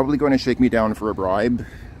is probably going to shake me down for a bribe,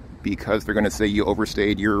 because they're going to say you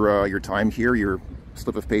overstayed your time here. Your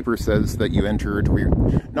slip of paper says that you entered, or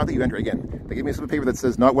not that you entered, again, they gave me a slip of paper that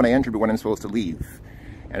says not when I entered, but when I'm supposed to leave.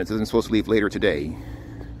 and it says I'm supposed to leave later today,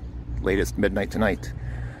 latest midnight tonight.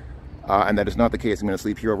 And that is not the case. I'm going to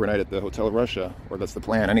sleep here overnight at the Hotel Russia, or that's the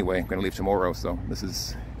plan anyway. I'm going to leave tomorrow, so this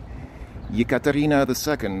is Yekaterina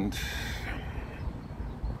II.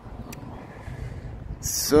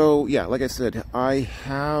 So, yeah, like I said, I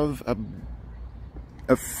have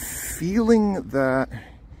a feeling that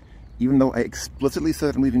even though I explicitly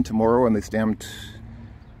said I'm leaving tomorrow and they stamped,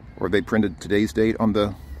 or they printed today's date on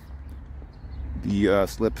the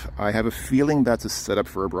slip, I have a feeling that's a setup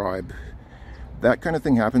for a bribe. That kind of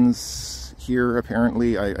thing happens here,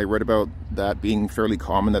 apparently. I read about that being fairly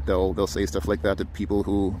common, that they'll say stuff like that to people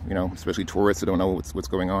who, you know, especially tourists who don't know what's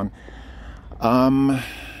going on.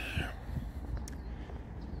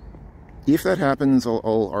 If that happens,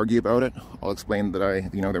 I'll argue about it. I'll explain that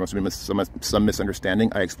there must have been some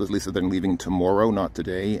misunderstanding. I explicitly said that I'm leaving tomorrow, not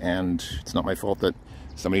today, and it's not my fault that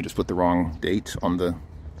somebody just put the wrong date on the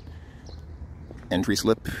entry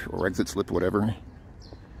slip or exit slip, whatever.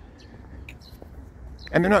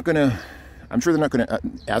 And they're not gonna, I'm sure they're not gonna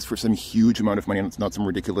ask for some huge amount of money, and it's not some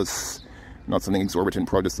ridiculous, not something exorbitant,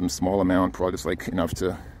 probably just some small amount, probably just like enough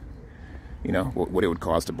to, you know, what it would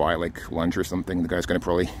cost to buy like lunch or something. The guy's gonna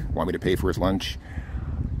probably want me to pay for his lunch.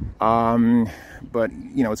 But,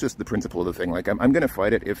 you know, it's just the principle of the thing. Like, I'm gonna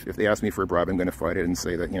fight it. If they ask me for a bribe, I'm gonna fight it and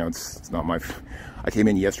say that, you know, it's not my, I came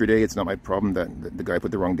in yesterday, it's not my problem that the guy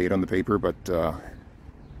put the wrong date on the paper, but,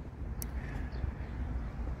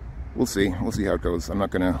 we'll see how it goes. I'm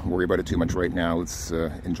not going to worry about it too much right now. Let's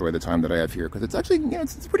enjoy the time that I have here, because it's actually, you know,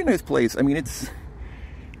 it's a pretty nice place. I mean,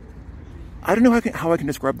 I don't know how I can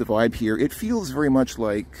describe the vibe here. It feels very much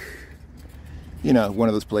like, you know, one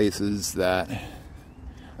of those places that, I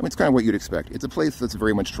mean, it's kind of what you'd expect. It's a place that's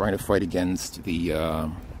very much trying to fight against the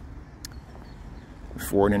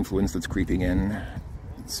foreign influence that's creeping in.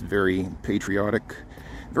 It's very patriotic.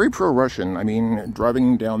 Very pro-Russian. I mean,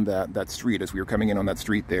 driving down that street, as we were coming in on that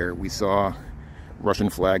street there, we saw Russian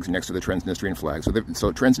flags next to the Transnistrian flag.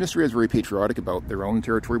 So Transnistria is very patriotic about their own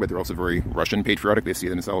territory, but they're also very Russian patriotic. They see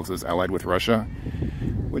themselves as allied with Russia,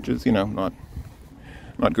 which is, you know, not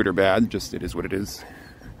good or bad, just it is what it is.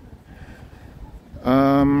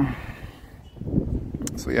 So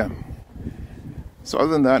yeah. So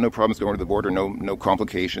other than that, no problems going to the border, no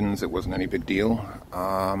complications. It wasn't any big deal.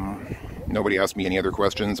 Nobody asked me any other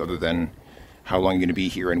questions other than how long you're going to be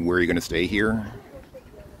here and where you're going to stay here.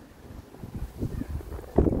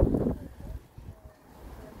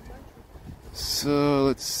 So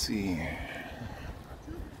let's see.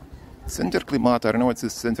 Center Climat. I don't know what's the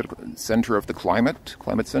center of the climate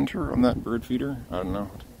center on that bird feeder. I don't know.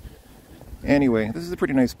 Anyway, this is a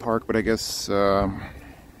pretty nice park, but I guess I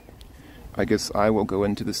will go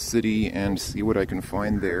into the city and see what I can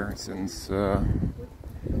find there, since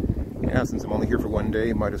since I'm only here for one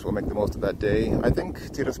day, might as well make the most of that day. I think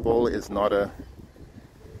Tiraspol is not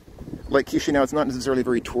like Chișinău, it's not necessarily a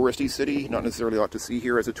very touristy city, not necessarily a lot to see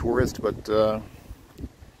here as a tourist, but, you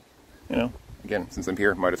know, again, since I'm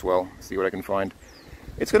here, might as well see what I can find.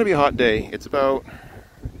 It's going to be a hot day. It's about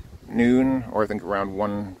noon, or I think around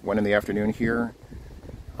 1 in the afternoon here,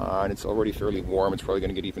 and it's already fairly warm. It's probably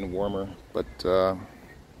going to get even warmer, but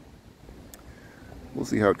we'll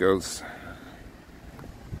see how it goes.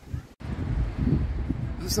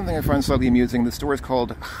 This is something I find slightly amusing. The store is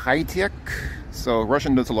called High Tech. So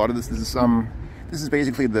Russian does a lot of this. This is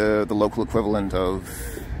basically the local equivalent of,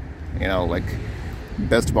 you know, like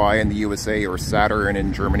Best Buy in the USA or Saturn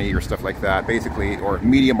in Germany or stuff like that. Basically, or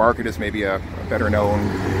Media Market is maybe a better known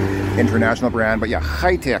international brand. But yeah,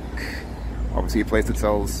 High Tech. Obviously a place that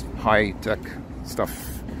sells high tech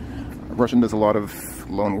stuff. Russian does a lot of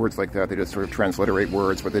loan words like that. They just sort of transliterate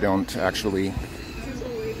words, but they don't actually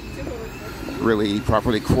really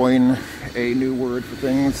properly coin a new word for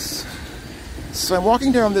things. So I'm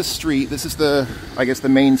walking down this street. This is I guess the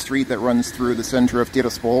main street that runs through the center of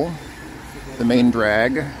Tiraspol, the main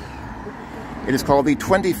drag. It is called the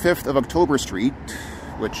 25th of October Street,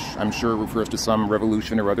 which I'm sure refers to some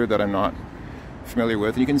revolution or other that I'm not familiar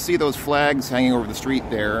with. And you can see those flags hanging over the street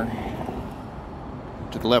there.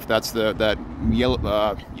 To the left, that's that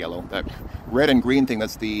red and green thing.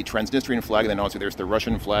 That's the Transnistrian flag, and then also there's the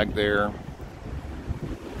Russian flag there.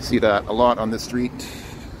 See that a lot on this street.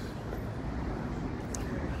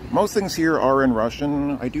 Most things here are in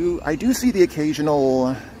Russian. I do see the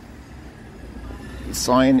occasional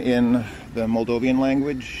sign in the Moldovan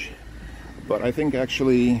language, but I think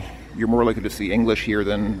actually you're more likely to see English here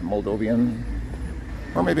than Moldovan.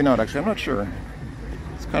 Or maybe not, actually, I'm not sure.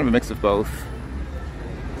 It's kind of a mix of both.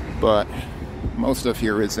 But most stuff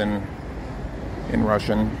here is in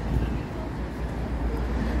Russian.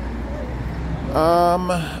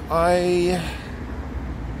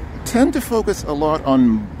 tend to focus a lot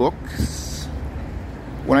on books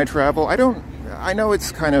when I travel. I know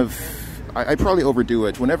it's kind of, I probably overdo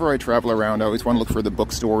it. Whenever I travel around, I always want to look for the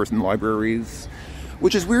bookstores and libraries,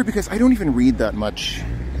 which is weird because I don't even read that much.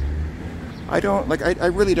 I don't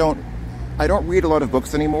read a lot of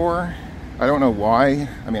books anymore. I don't know why.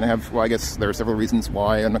 I mean, I guess there are several reasons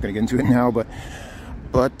why. I'm not going to get into it now, but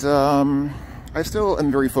I still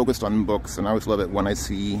am very focused on books, and I always love it when I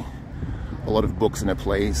see a lot of books in a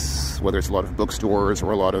place, whether it's a lot of bookstores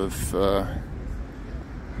or a lot of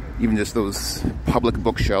even just those public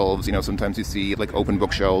bookshelves. You know, sometimes you see like open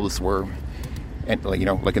bookshelves where, and like, you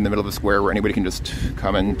know, like in the middle of a square where anybody can just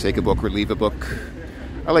come and take a book or leave a book.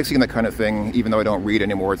 I like seeing that kind of thing, even though I don't read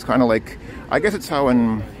anymore. It's kind of like, I guess it's how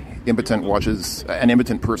an impotent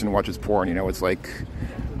person watches porn. You know, it's like,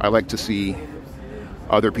 I like to see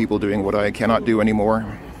other people doing what I cannot do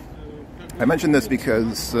anymore. I mention this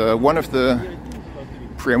because one of the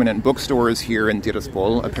preeminent bookstores here in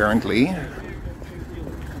Tiraspol, apparently,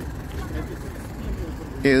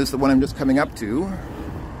 is the one I'm just coming up to,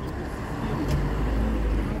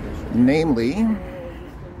 namely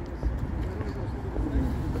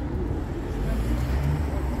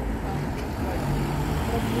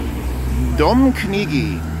Dom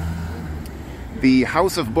Knigi, the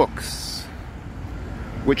House of Books,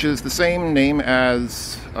 which is the same name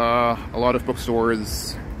as a lot of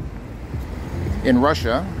bookstores in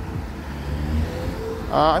Russia.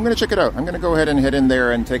 I'm going to check it out. I'm going to go ahead and head in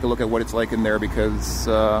there and take a look at what it's like in there, because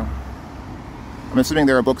I'm assuming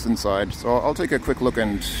there are books inside. So I'll take a quick look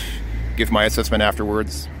and give my assessment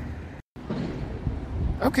afterwards.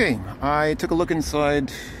 Okay, I took a look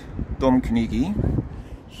inside Dom Knigi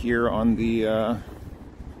here on the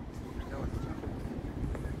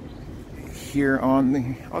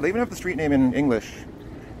oh, they even have the street name in English.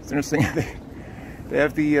 It's interesting. They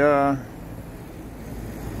have the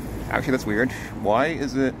actually, that's weird. Why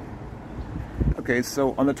is it? Okay,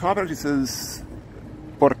 so on the top it actually says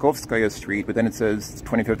Borkovskaya Street, but then it says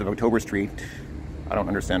 25th of October Street. I don't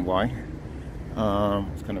understand why.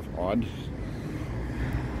 It's kind of odd.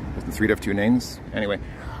 Does the street have two names? Anyway,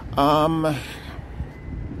 I'm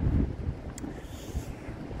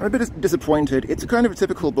a bit disappointed. It's kind of a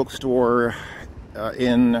typical bookstore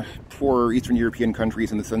in poor Eastern European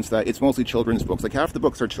countries, in the sense that it's mostly children's books. Like, half the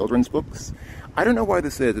books are children's books. I don't know why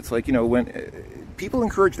this is. It's like, you know, when people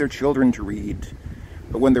encourage their children to read,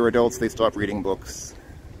 but when they're adults, they stop reading books.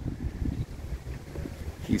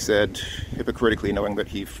 He said, hypocritically, knowing that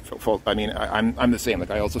he felt, I mean, I'm the same. Like,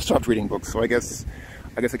 I also stopped reading books, so I guess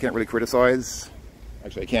I can't really criticize.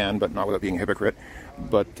 Actually, I can, but not without being a hypocrite.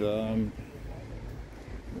 But I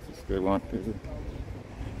want. There's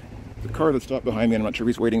a car that stopped behind me. I'm not sure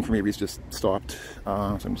if he's waiting for me or he's just stopped. So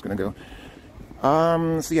I'm just going to go.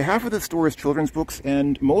 So yeah, half of the store is children's books,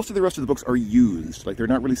 and most of the rest of the books are used. Like, they're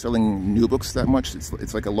not really selling new books that much.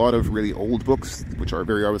 It's like a lot of really old books, which are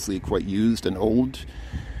very obviously quite used and old,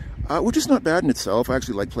 which is not bad in itself. I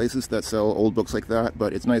actually like places that sell old books like that,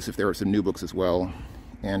 but it's nice if there are some new books as well.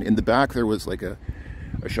 And in the back there was like a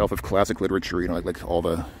shelf of classic literature, you know, like all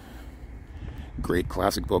the great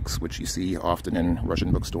classic books, which you see often in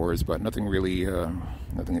Russian bookstores, but nothing really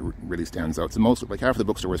stands out. So most, like, half of the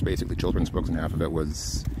bookstore was basically children's books, and half of it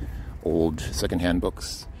was old secondhand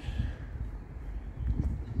books,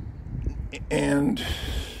 and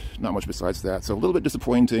not much besides that. So a little bit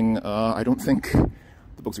disappointing. I don't think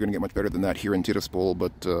the books are going to get much better than that here in Tiraspol,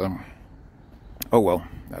 but oh well,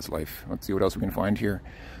 that's life. Let's see what else we can find here.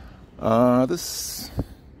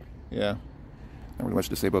 Yeah. Not really much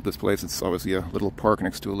to say about this place. It's obviously a little park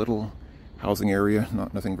next to a little housing area.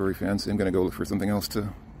 Nothing very fancy. I'm going to go look for something else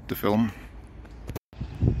to film.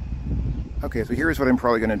 Okay, so here's what I'm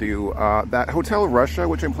probably going to do. That Hotel Russia,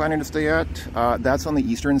 which I'm planning to stay at, that's on the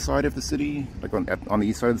eastern side of the city, like on the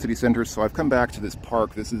east side of the city center. So I've come back to this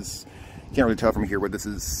park. This is, you can't really tell from here, but this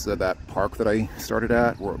is that park that I started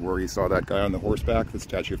at, where you saw that guy on the horseback, the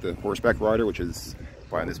statue of the horseback rider, which is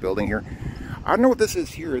behind this building here. I don't know what this is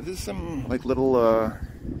here. This is some like little,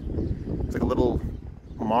 it's like a little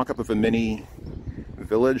mock-up of a mini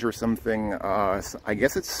village or something. I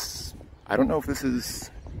guess it's, I don't know if this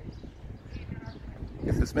is,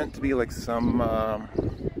 is meant to be like some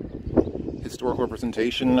historical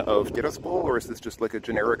representation of Tiraspol, or is this just like a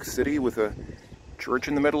generic city with a church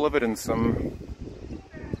in the middle of it and some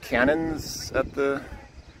cannons at the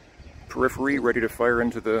periphery ready to fire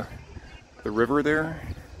into the river there?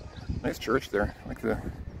 Nice church there. Like I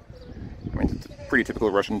mean, it's a pretty typical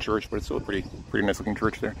Russian church, but it's still a pretty nice looking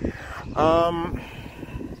church there.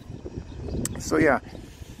 So yeah,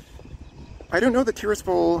 I don't know that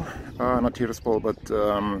Tiraspol, not Tiraspol, but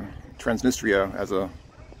Transnistria as a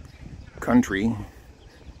country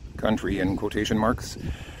in quotation marks,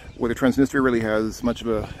 whether Transnistria really has much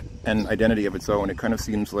of an identity of its own. It kind of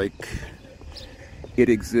seems like it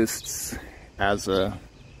exists as a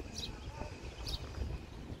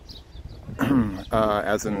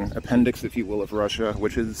as an appendix, if you will, of Russia,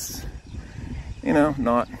 which is, you know,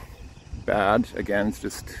 not bad. Again, it's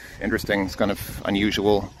just interesting. It's kind of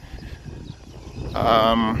unusual.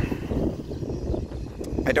 I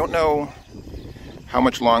don't know how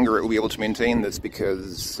much longer it will be able to maintain this,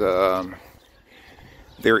 because there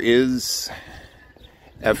is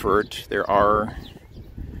effort. There are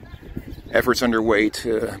efforts underway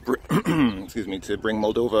to, excuse me, to bring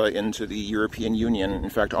Moldova into the European Union. In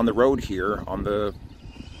fact, on the road here, on the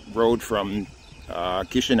road from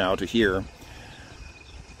Chișinău to here,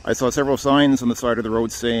 I saw several signs on the side of the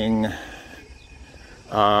road saying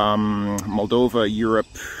Moldova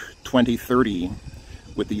Europe 2030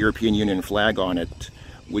 with the European Union flag on it,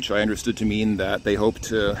 which I understood to mean that they hope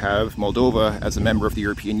to have Moldova as a member of the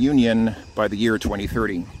European Union by the year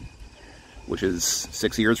 2030. Which is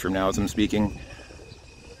 6 years from now as I'm speaking,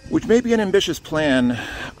 which may be an ambitious plan.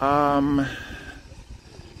 I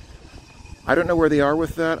don't know where they are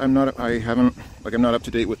with that. I'm not up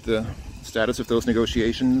to date with the status of those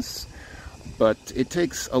negotiations, but it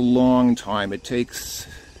takes a long time. It takes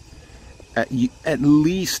at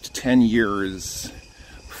least 10 years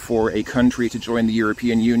for a country to join the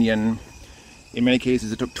European Union. In many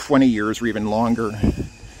cases, it took 20 years or even longer.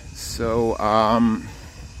 So,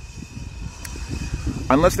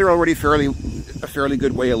 unless they're already a fairly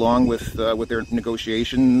good way along with their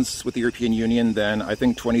negotiations with the European Union, then I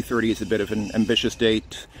think 2030 is a bit of an ambitious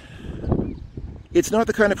date. It's not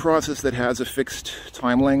the kind of process that has a fixed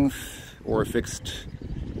time length or a fixed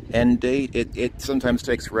end date. It sometimes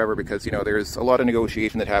takes forever because, you know, there's a lot of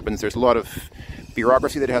negotiation that happens. There's a lot of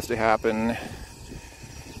bureaucracy that has to happen.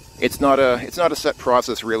 It's not a set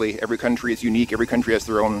process, really. Every country is unique. Every country has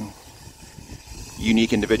their own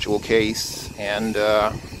unique individual case, and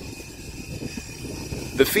the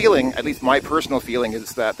feeling, at least my personal feeling,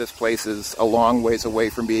 is that this place is a long ways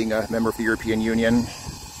away from being a member of the European Union,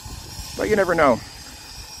 but you never know.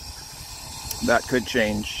 That could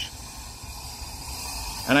change.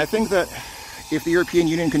 And I think that if the European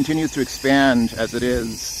Union continues to expand as it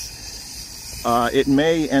is, it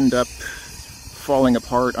may end up falling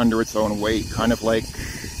apart under its own weight, kind of like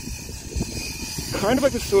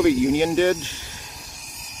the Soviet Union did.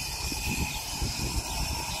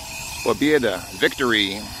 Победа,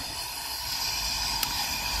 victory.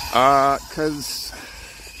 Because,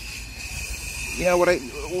 you know, what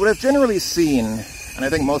I've generally seen, and I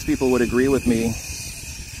think most people would agree with me,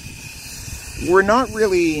 we're not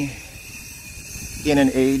really in an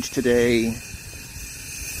age today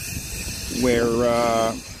where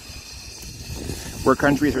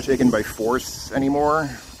countries are taken by force anymore.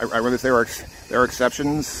 I realize there are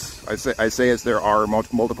exceptions. I say as there are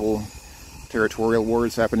multiple territorial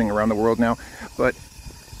wars happening around the world now, but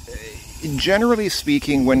generally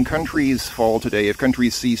speaking, when countries fall today, if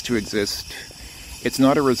countries cease to exist, it's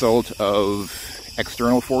not a result of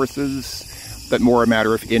external forces, but more a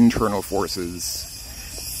matter of internal forces.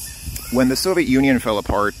 When the Soviet Union fell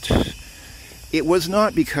apart, it was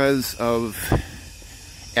not because of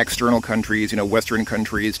external countries, you know, Western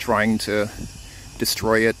countries trying to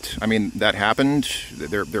destroy it. I mean, that happened.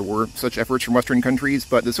 There were such efforts from Western countries,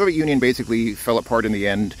 but the Soviet Union basically fell apart in the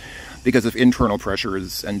end because of internal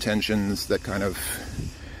pressures and tensions that kind of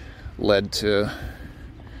led to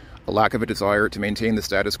a lack of a desire to maintain the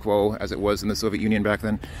status quo as it was in the Soviet Union back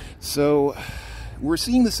then. So we're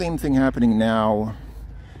seeing the same thing happening now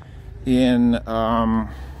in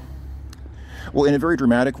well, in a very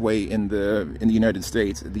dramatic way in the United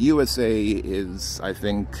States. The USA is, I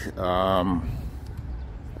think,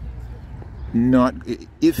 not,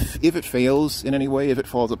 if it fails in any way, if it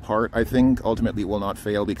falls apart, I think ultimately it will not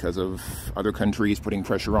fail because of other countries putting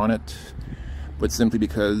pressure on it, but simply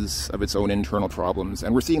because of its own internal problems.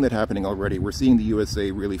 And we're seeing that happening already. We're seeing the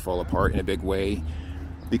USA really fall apart in a big way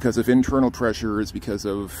because of internal pressures, because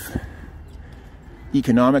of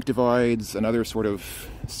economic divides and other sort of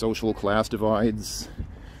social class divides,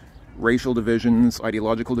 racial divisions,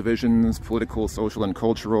 ideological divisions, political, social, and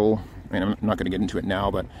cultural. I mean, I'm not going to get into it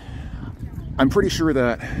now, but I'm pretty sure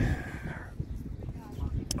that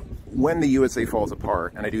when the USA falls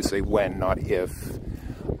apart, and I do say when, not if,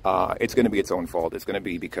 it's going to be its own fault. It's going to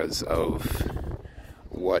be because of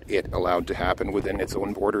what it allowed to happen within its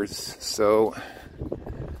own borders. So,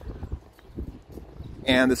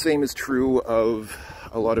 and the same is true of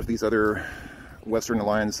a lot of these other Western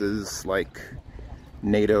alliances like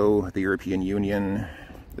NATO, the European Union,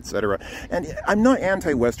 etc. And I'm not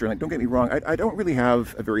anti-Western, like, don't get me wrong. I don't really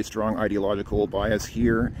have a very strong ideological bias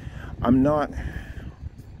here. I'm not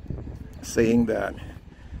saying that,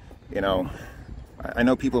 you know, I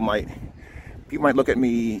know people might look at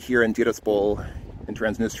me here in Tiraspol in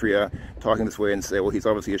Transnistria talking this way and say, well, he's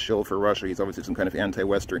obviously a shill for Russia, he's obviously some kind of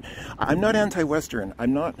anti-Western. I'm not anti-Western. I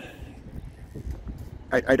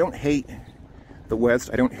don't hate the West,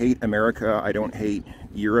 I don't hate America, I don't hate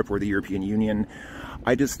Europe or the European Union.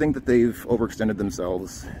 I just think that they've overextended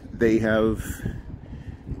themselves. They have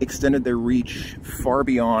extended their reach far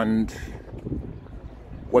beyond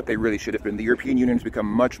what they really should have been. The European Union has become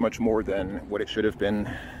much, much more than what it should have been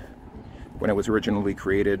when it was originally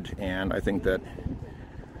created, and I think that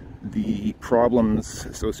the problems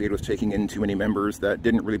associated with taking in too many members that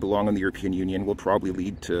didn't really belong in the European Union will probably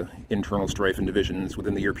lead to internal strife and divisions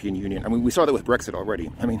within the European Union. I mean, we saw that with Brexit already.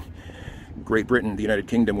 I mean, Great Britain, the United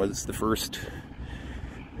Kingdom, was the first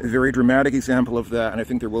very dramatic example of that, and I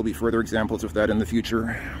think there will be further examples of that in the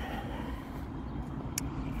future.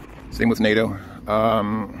 Same with NATO. I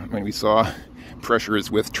mean, we saw pressures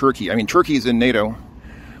with Turkey. I mean, Turkey is in NATO,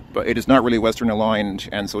 but it is not really Western aligned,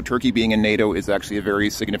 and so Turkey being in NATO is actually a very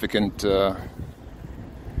significant...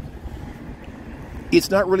 it's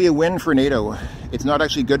not really a win for NATO. It's not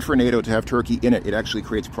actually good for NATO to have Turkey in it. It actually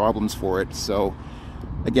creates problems for it. So,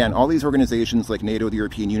 again, all these organizations like NATO, the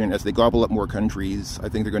European Union, as they gobble up more countries, I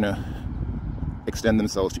think they're going to extend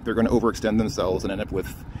themselves. They're going to overextend themselves and end up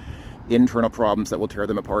with internal problems that will tear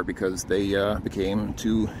them apart because they became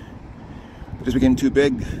too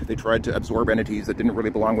big. They tried to absorb entities that didn't really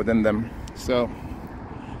belong within them. So,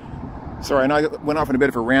 sorry, and I went off on a bit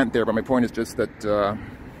of a rant there, but my point is just that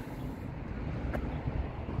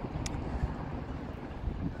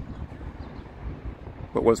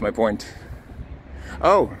what was my point?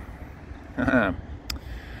 Oh,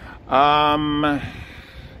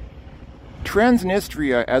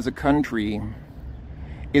 Transnistria as a country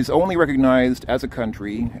is only recognized as a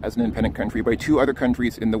country, as an independent country, by 2 other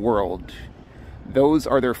countries in the world. Those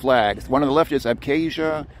are their flags. The one on the left is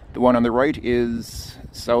Abkhazia. The one on the right is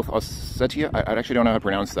South Ossetia. I actually don't know how to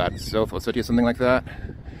pronounce that. South Ossetia, something like that.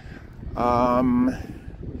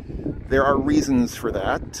 There are reasons for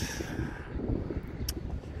that,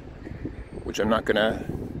 which I'm not going to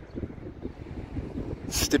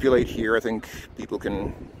stipulate here. I think people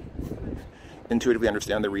can intuitively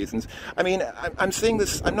understand the reasons. I mean, I'm saying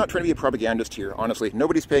this, I'm not trying to be a propagandist here, honestly.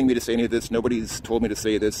 Nobody's paying me to say any of this. Nobody's told me to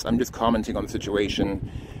say this. I'm just commenting on the situation.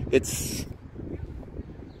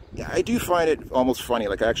 I do find it almost funny.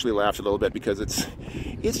 Like, I actually laughed a little bit because it's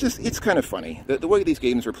kind of funny. The way these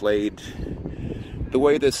games are played, the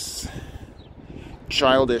way this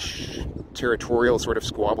childish, territorial sort of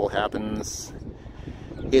squabble happens,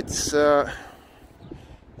 it's,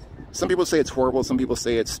 some people say it's horrible, some people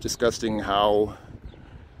say it's disgusting how,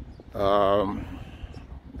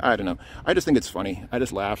 I don't know. I just think it's funny. I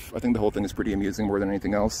just laugh. I think the whole thing is pretty amusing more than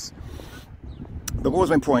anything else. But what was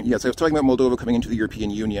my point? Yes, I was talking about Moldova coming into the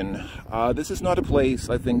European Union. This is not a place,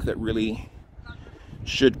 I think, that really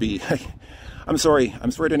should be. I'm sorry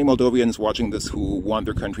to any Moldovians watching this who want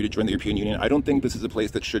their country to join the European Union. I don't think this is a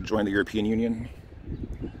place that should join the European Union.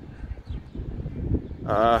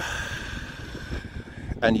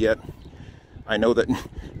 And yet, I know that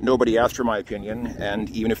nobody asked for my opinion, and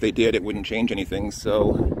even if they did, it wouldn't change anything,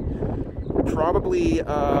 so probably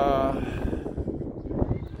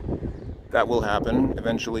that will happen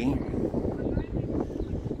eventually.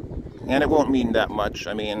 And it won't mean that much.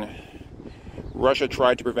 I mean, Russia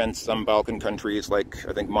tried to prevent some Balkan countries, like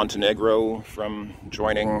I think Montenegro, from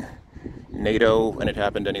joining NATO, and it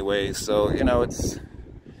happened anyway, so, you know,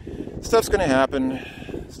 stuff's gonna happen.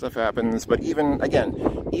 Stuff happens, but even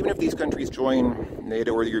if these countries join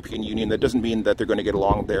NATO or the European Union, that doesn't mean that they're going to get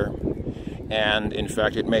along there. And in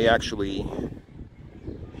fact, it may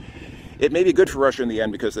be good for Russia in the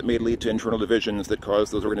end, because it may lead to internal divisions that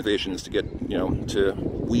cause those organizations to get, you know, to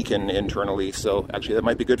weaken internally. So actually, that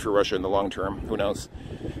might be good for Russia in the long term. Who knows?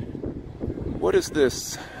 What is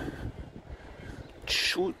this?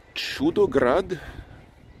 Chudograd?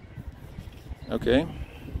 Okay.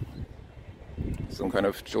 Some kind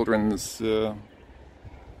of children's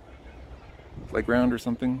playground or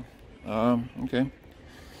something. Okay.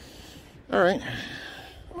 Alright.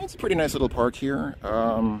 Well, it's a pretty nice little park here.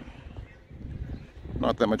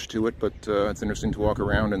 Not that much to it, but it's interesting to walk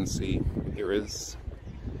around and see what there is.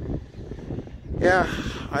 Yeah,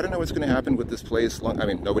 I don't know what's going to happen with this place. I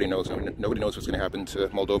mean, nobody knows. Nobody knows what's going to happen to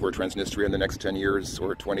Moldova or Transnistria in the next 10 years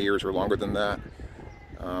or 20 years or longer than that.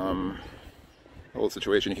 The whole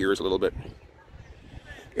situation here is a little bit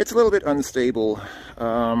unstable,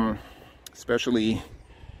 especially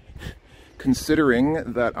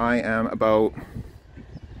considering that I am about,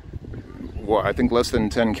 well, I think less than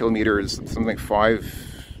 10 kilometers, something like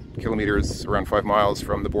 5 kilometers, around 5 miles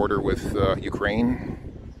from the border with Ukraine,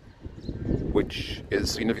 which is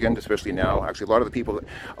significant, especially now. Actually, a lot of the people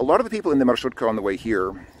in the marshutka on the way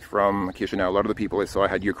here from Chișinău, a lot of the people I saw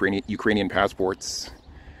had Ukrainian passports.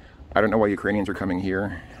 I don't know why Ukrainians are coming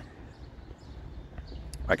here.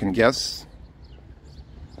 I can guess,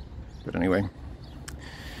 but anyway.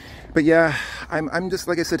 But yeah, I'm just,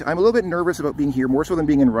 like I said, I'm a little bit nervous about being here, more so than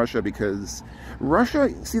being in Russia, because Russia,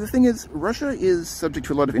 see, the thing is, Russia is subject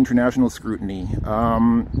to a lot of international scrutiny.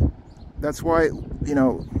 That's why, you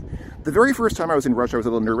know, the very first time I was in Russia, I was a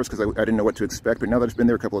little nervous because I didn't know what to expect, but now that I've been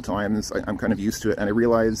there a couple of times, I'm kind of used to it, and I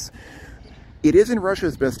realize it is in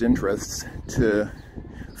Russia's best interests to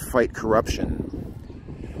fight corruption.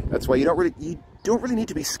 That's why you don't really need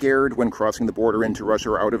to be scared when crossing the border into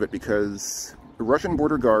Russia or out of it, because Russian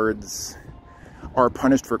border guards are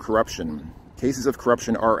punished for corruption. Cases of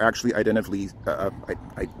corruption are actually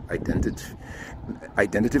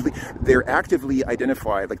they're actively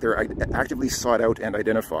identified, like they're actively sought out and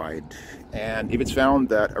identified. And if it's found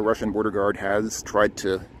that a Russian border guard has tried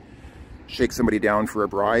to shake somebody down for a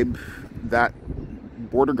bribe, that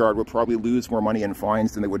border guard will probably lose more money in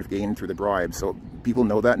fines than they would have gained through the bribe. So people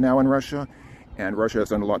know that now in Russia, and Russia has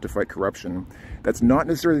done a lot to fight corruption. That's not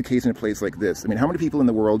necessarily the case in a place like this. I mean, how many people in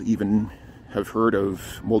the world even have heard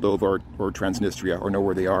of Moldova or Transnistria or know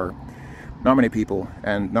where they are? Not many people,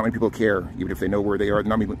 and not many people care, even if they know where they are.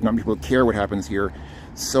 Not many people care what happens here.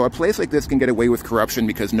 So a place like this can get away with corruption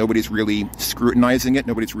because nobody's really scrutinizing it,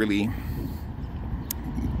 nobody's really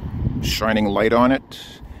shining light on it,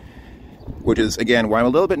 which is, again, why I'm a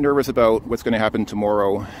little bit nervous about what's going to happen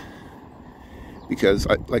tomorrow, because,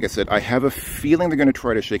 like I said, I have a feeling they're going to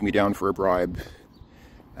try to shake me down for a bribe,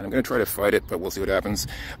 and I'm going to try to fight it, but we'll see what happens.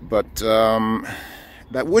 But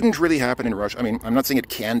that wouldn't really happen in Russia. I mean, I'm not saying it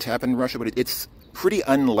can't happen in Russia, but it's pretty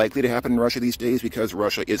unlikely to happen in Russia these days, because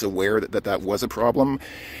Russia is aware that was a problem,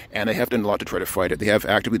 and they have done a lot to try to fight it. They have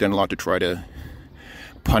actively done a lot to try to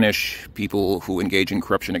punish people who engage in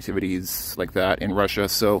corruption activities like that in Russia.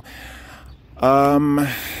 So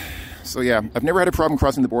yeah, I've never had a problem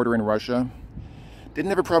crossing the border in Russia. Didn't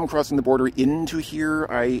have a problem crossing the border into here.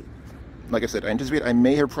 Like I said, I anticipate I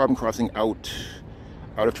may have a problem crossing out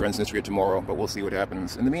of Transnistria tomorrow, but we'll see what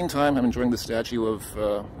happens. In the meantime, I'm enjoying the statue of,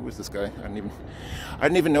 who is this guy? I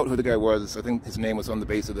didn't even know who the guy was. I think his name was on the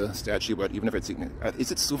base of the statue, but even if it's,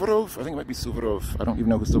 is it Suvorov? I think it might be Suvorov. I don't even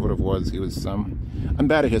know who Suvorov was. He was, I'm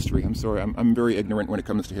bad at history. I'm sorry. I'm very ignorant when it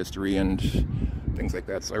comes to history and things like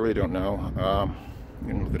that, so I really don't know. You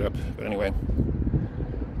can look it up, but anyway.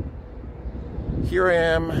 Here I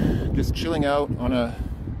am, just chilling out on a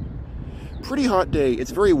pretty hot day. It's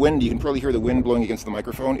very windy. You can probably hear the wind blowing against the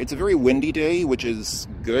microphone. It's a very windy day, which is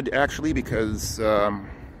good, actually, because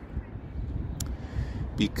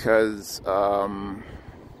it's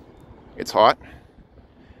hot,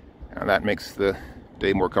 and that makes the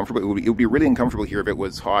day more comfortable. It would be really uncomfortable here if it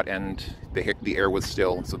was hot and the air was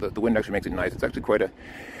still. So the wind actually makes it nice. It's actually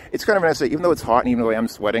it's kind of a nice day. Even though it's hot and even though I am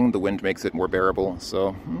sweating, the wind makes it more bearable.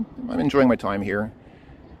 So I'm enjoying my time here.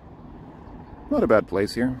 Not a bad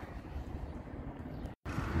place here.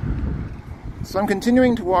 So I'm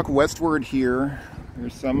continuing to walk westward here.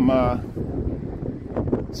 There's some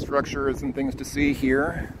structures and things to see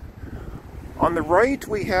here. On the right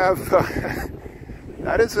we have,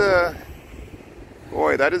 that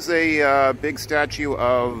is a big statue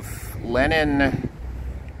of Lenin.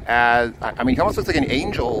 I mean, he almost looks like an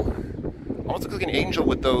angel. Almost looks like an angel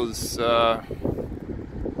with those,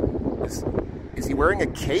 is he wearing a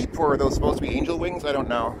cape, or are those supposed to be angel wings? I don't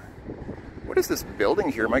know. What is this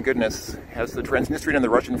building here? My goodness. It has the Transnistrian and the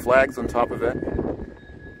Russian flags on top of it.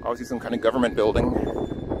 Obviously some kind of government building.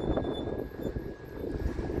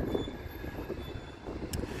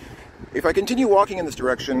 If I continue walking in this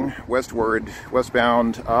direction,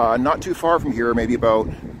 westbound, not too far from here, maybe about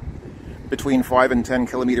between 5 and 10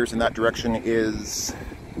 kilometers in that direction, is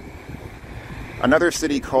another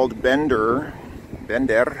city called Bender,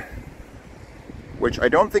 which I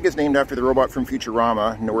don't think is named after the robot from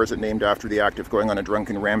Futurama, nor is it named after the act of going on a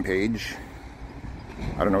drunken rampage.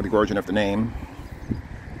 I don't know the origin of the name.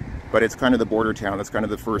 But it's kind of the border town. That's kind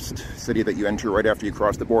of the first city that you enter right after you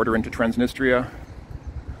cross the border into Transnistria.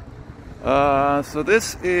 So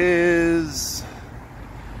this is...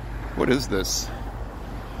 what is this?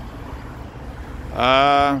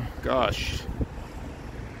 Gosh.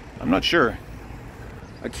 I'm not sure.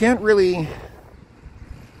 I can't really...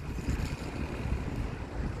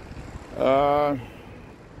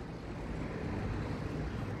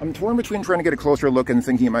 I'm torn between trying to get a closer look and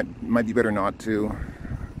thinking it might be better not to.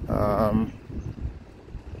 I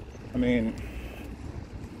mean,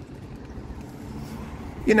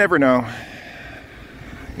 you never know.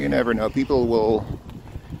 You never know. People will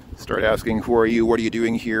start asking, who are you? What are you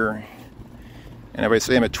doing here? And if I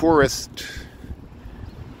say I'm a tourist,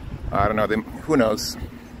 I don't know, who knows?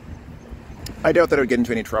 I doubt that I would get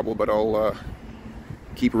into any trouble, but I'll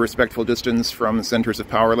keep a respectful distance from centers of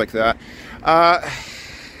power like that.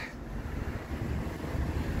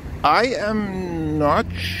 I am not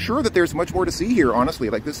sure that there's much more to see here,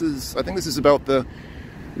 honestly. Like, I think this is about the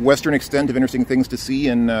western extent of interesting things to see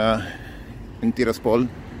in Tiraspol.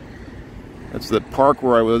 That's the park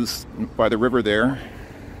where I was by the river there.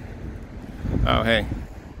 Oh, hey.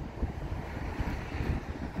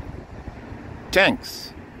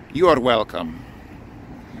 Thanks. You are welcome.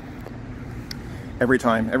 Every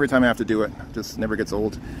time I have to do it. Just never gets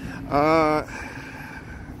old.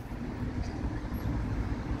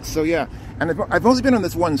 So yeah, and I've only been on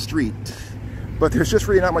this one street, but there's just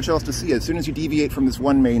really not much else to see. As soon as you deviate from this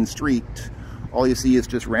one main street, all you see is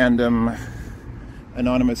just random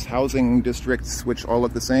anonymous housing districts, which all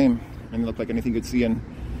look the same and look like anything you'd see in...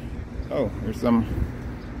 Oh, there's some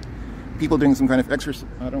people doing some kind of exercise.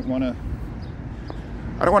 I don't want to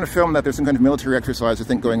film that. There's some kind of military exercise, I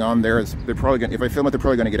think, going on there. They're probably gonna, if I film it, they're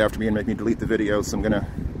probably going to get after me and make me delete the video, so I'm going to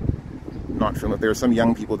not film it. There are some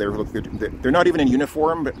young people there who look, they're not even in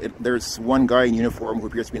uniform, but there's one guy in uniform who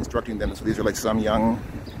appears to be instructing them, so these are like some young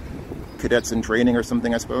cadets in training or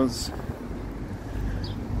something, I suppose.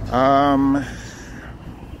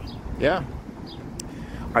 Yeah.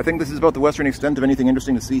 I think this is about the western extent of anything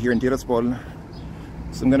interesting to see here in Tiraspol.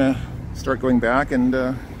 So I'm gonna start going back and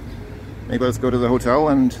maybe let's go to the hotel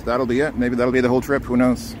and that'll be it. Maybe that'll be the whole trip, who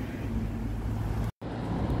knows.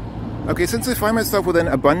 Okay, since I find myself with an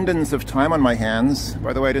abundance of time on my hands,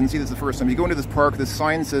 by the way, I didn't see this the first time, you go into this park, this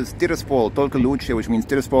sign says Tiraspol, Tolka Luce, which means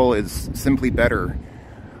Tiraspol is simply better.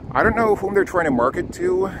 I don't know whom they're trying to market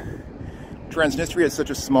to. Transnistria is such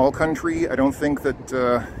a small country, I don't think that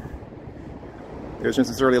there's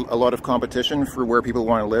necessarily a lot of competition for where people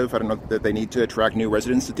want to live. I don't know that they need to attract new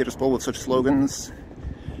residents to Tiraspol with such slogans.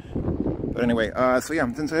 But anyway, so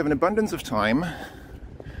yeah, since I have an abundance of time,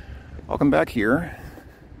 I'll come back here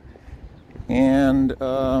and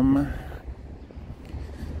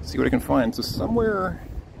see what I can find. So somewhere,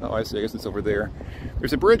 oh I see, I guess it's over there.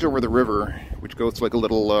 There's a bridge over the river which goes to like a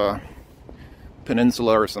little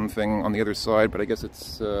peninsula or something on the other side, but I guess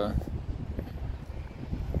it's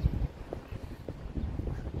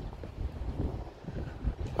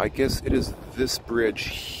I guess it is this bridge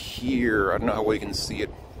here. I don't know how well you can see it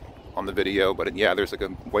on the video, but yeah, there's like a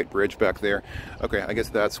white bridge back there. Okay, I guess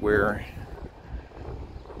that's where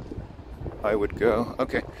I would go.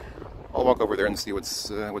 Okay, I'll walk over there and see what's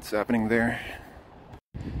happening there.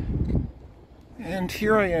 And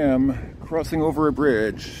here I am, crossing over a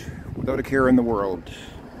bridge without a care in the world.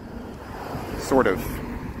 Sort of.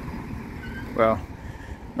 Well,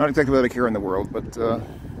 not exactly without a care in the world, but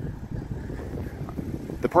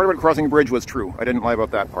the part about crossing a bridge was true. I didn't lie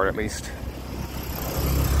about that part, at least.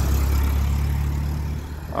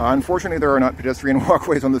 Unfortunately, there are not pedestrian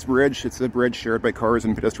walkways on this bridge. It's a bridge shared by cars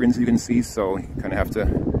and pedestrians, you can see, so you kind of have to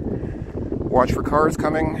watch for cars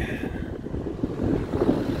coming.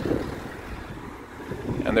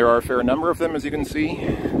 And there are a fair number of them, as you can see.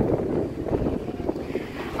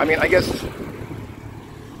 I mean, I guess,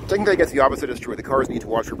 technically I guess the opposite is true. The cars need to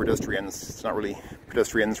watch for pedestrians. It's not really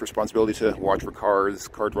pedestrians' responsibility to watch for cars.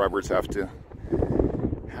 Car drivers have to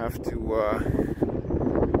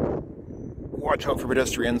watch out for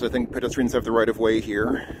pedestrians. I think pedestrians have the right of way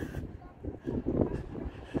here.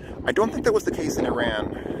 I don't think that was the case in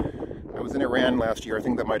Iran. I was in Iran last year. I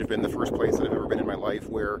think that might have been the first place that I've ever been in my life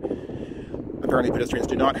where apparently pedestrians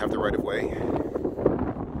do not have the right of way.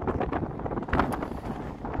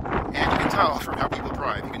 And you can tell from how people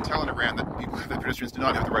drive. You can tell in Iran that pedestrians do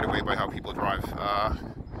not have the right of way by how people drive.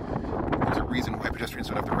 There's a reason why pedestrians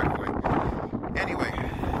don't have the right of way. Anyway,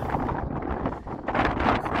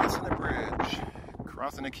 crossing a bridge,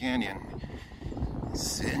 crossing a canyon,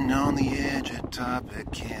 sitting on the edge atop a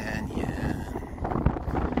canyon.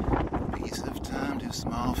 Piece of time too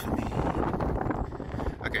small for me.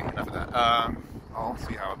 Okay, enough of that. I'll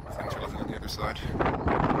see how things are looking on the other side.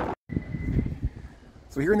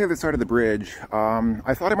 So here on the other side of the bridge,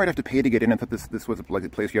 I thought I might have to pay to get in. I thought this was like a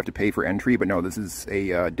place you have to pay for entry, but no, this is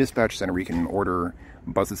a dispatch center where you can order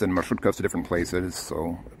buses and marshrutkos to different places,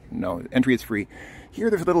 so no, entry is free. Here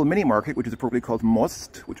there's a little mini market, which is appropriately called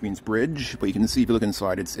most, which means bridge, but you can see if you look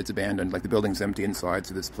inside, it's abandoned, like the building's empty inside,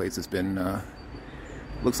 so this place has been,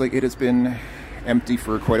 looks like it has been empty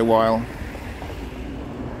for quite a while.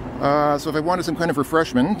 So if I wanted some kind of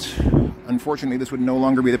refreshment, unfortunately this would no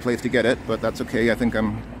longer be the place to get it, but that's okay. I think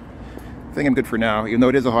I'm good for now. Even though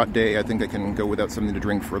it is a hot day, I think I can go without something to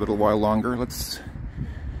drink for a little while longer. Let's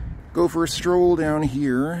go for a stroll down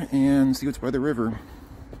here and see what's by the river.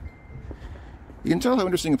 You can tell how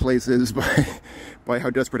interesting a place is by how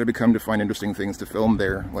desperate I become to find interesting things to film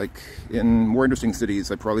there. Like, in more interesting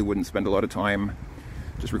cities, I probably wouldn't spend a lot of time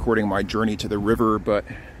just recording my journey to the river, but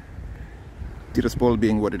Tiraspol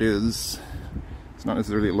being what it is, it's not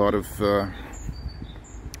necessarily a lot of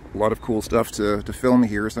cool stuff to film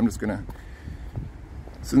here, so I'm just gonna,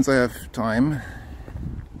 since I have time,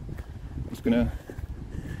 I'm just gonna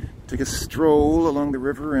take a stroll along the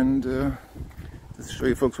river and just show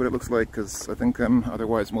you folks what it looks like, because I think I'm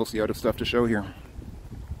otherwise mostly out of stuff to show here.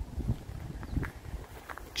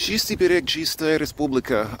 Чистый берег, чистая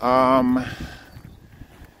республика.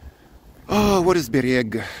 Oh, what is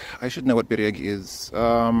bereg? I should know what bereg is.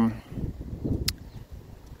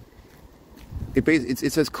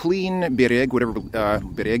 It says clean bereg, whatever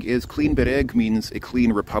bereg is. Clean bereg means a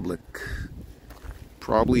clean republic.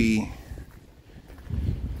 Probably,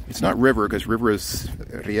 it's not river, because river is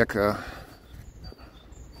rieka.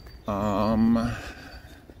 I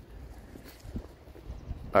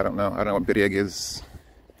don't know what bereg is.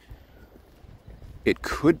 It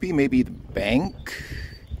could be maybe the bank.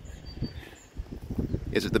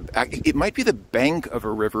 Is it it might be the bank of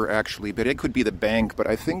a river, actually, but it could be the bank. But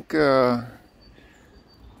I think I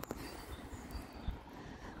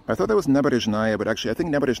thought that was Naberezhnaya, but actually I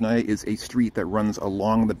think Naberezhnaya is a street that runs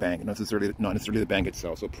along the bank, not necessarily the bank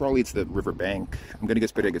itself. So probably it's the river bank. I'm gonna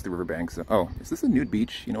guess bereg is the river bank. So, oh, is this a nude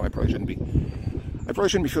beach? You know, I probably shouldn't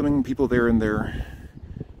be filming people there in their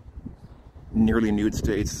nearly nude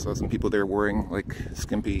states. Saw some people there wearing like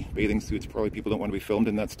skimpy bathing suits. Probably people don't want to be filmed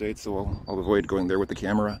in that state, so I'll avoid going there with the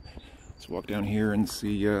camera. Let's walk down here and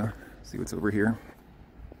see what's over here.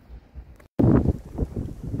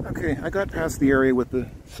 Okay, I got past the area with the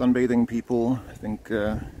sunbathing people. I think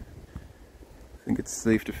it's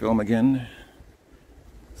safe to film again.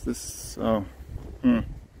 Is this? Oh, I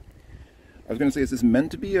was gonna say, is this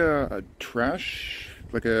meant to be a trash?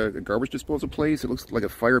 Like a garbage disposal place? It looks like a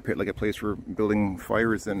fire pit, like a place for building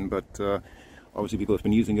fires in, but obviously people have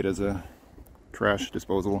been using it as a trash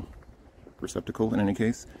disposal receptacle in any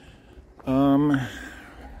case. Yeah,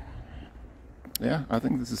 I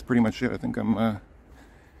think this is pretty much it. I think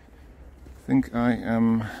I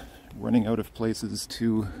am running out of places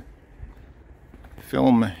to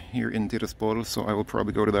film here in Tiraspol, so I will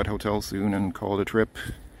probably go to that hotel soon and call it a trip.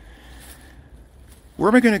 Where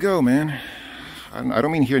am I gonna go, man? I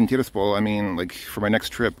don't mean here in Tiraspol, I mean like for my next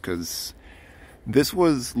trip, because this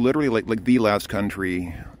was literally like the last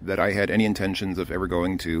country that I had any intentions of ever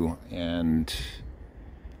going to. And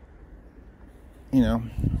you know,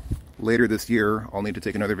 later this year I'll need to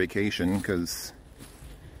take another vacation, because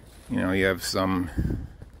you know, you have some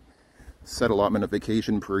set allotment of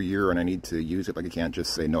vacation per year and I need to use it. Like, I can't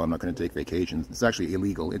just say no, I'm not going to take vacations. It's actually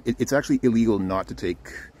illegal. It's actually illegal not to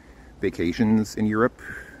take vacations in Europe.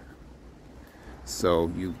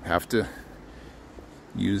 So you have to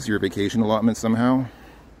use your vacation allotment somehow.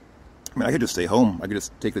 I mean, I could just stay home. I could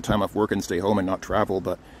just take the time off work and stay home and not travel,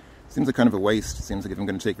 but it seems like kind of a waste. It seems like if I'm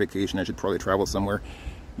going to take vacation, I should probably travel somewhere,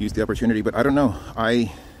 use the opportunity. But I don't know.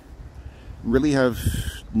 I really have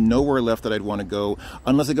nowhere left that I'd want to go,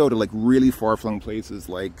 unless I go to like really far-flung places.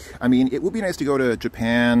 Like, I mean, it would be nice to go to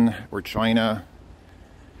Japan or China.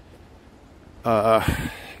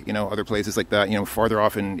 You know, other places like that, you know, farther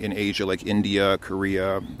off in Asia, like India,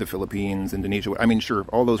 Korea, the Philippines, Indonesia. I mean, sure,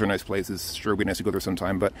 all those are nice places. Sure, it'd be nice to go there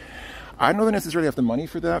sometime, but I don't know that I necessarily have the money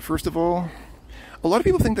for that, first of all. A lot of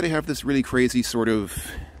people think that I have this really crazy sort of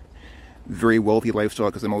very wealthy lifestyle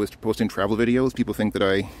because I'm always posting travel videos. People think that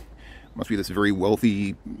I must be this very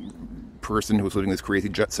wealthy person who's living this crazy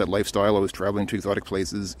jet-set lifestyle, always traveling to exotic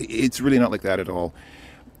places. It's really not like that at all.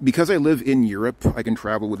 Because I live in Europe, I can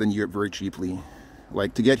travel within Europe very cheaply.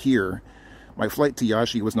 Like, to get here, my flight to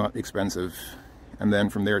Iași was not expensive. And then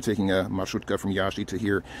from there, taking a marshrutka from Iași to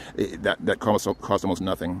here, that cost almost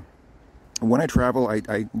nothing. When I travel,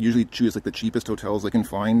 I usually choose like the cheapest hotels I can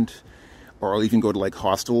find. Or I'll even go to like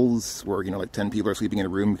hostels where, you know, like 10 people are sleeping in a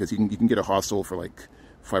room, because you can get a hostel for like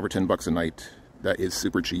 $5 or $10 a night. That is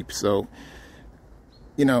super cheap. So,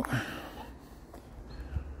 you know,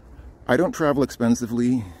 I don't travel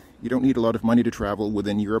expensively. You don't need a lot of money to travel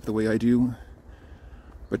within Europe the way I do.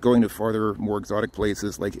 But going to farther, more exotic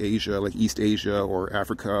places like Asia, like East Asia or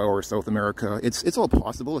Africa or South America, it's all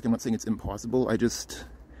possible. Like, I'm not saying it's impossible. I just,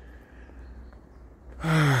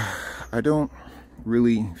 I don't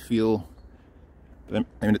really feel But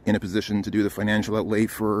I'm in a position to do the financial outlay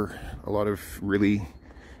for a lot of really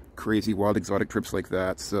crazy, wild, exotic trips like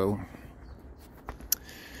that. So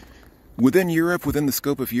within Europe, within the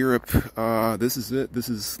scope of Europe, this is it. This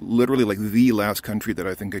is literally like the last country that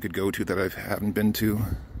I think I could go to that I haven't been to.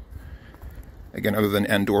 Again, other than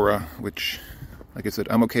Andorra, which, like I said,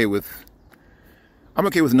 I'm okay with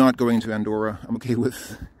not going to Andorra. I'm okay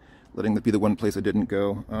with letting that be the one place I didn't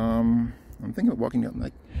go. I'm thinking of walking down,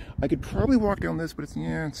 like, I could probably walk down this, but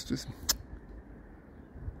it's just,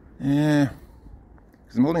 because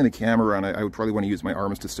I'm holding the camera and I would probably want to use my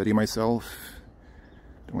arms to steady myself.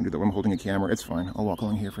 Don't want to do that when I'm holding a camera. It's fine. I'll walk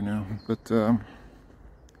along here for now. But,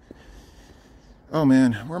 oh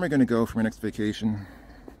man, where am I going to go for my next vacation?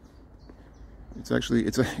 It's actually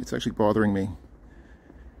bothering me.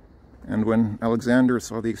 And when Alexander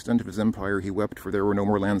saw the extent of his empire, he wept, for there were no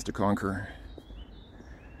more lands to conquer.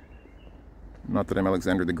 Not that I'm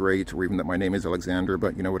Alexander the Great, or even that my name is Alexander,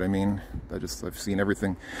 but you know what I mean. I've seen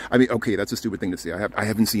everything. I mean, okay, that's a stupid thing to say. I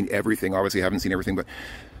haven't seen everything. Obviously, I haven't seen everything, but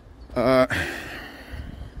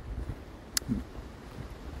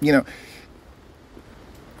you know,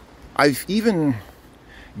 I've even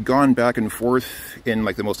gone back and forth in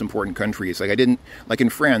like the most important countries. Like in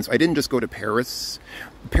France, I didn't just go to Paris.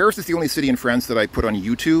 Paris is the only city in France that I put on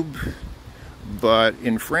YouTube. But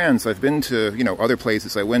in France, I've been to, you know, other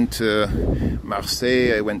places. I went to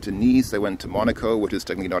Marseille, I went to Nice, I went to Monaco, which is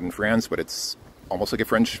technically not in France, but it's almost like a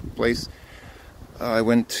French place. I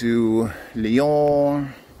went to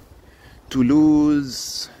Lyon,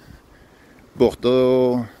 Toulouse,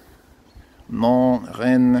 Bordeaux, Nantes,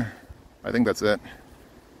 Rennes. I think that's it.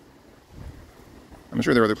 I'm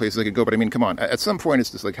sure there are other places I could go, but I mean, come on. At some point,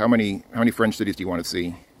 it's just like, how many French cities do you want to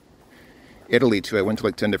see? Italy, too. I went to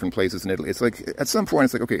like 10 different places in Italy. It's like, at some point,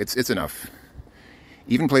 it's like, okay, it's enough.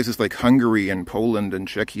 Even places like Hungary and Poland and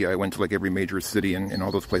Czechia, I went to like every major city in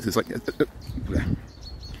all those places. Like,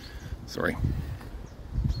 sorry.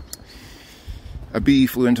 A bee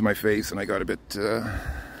flew into my face and I got a bit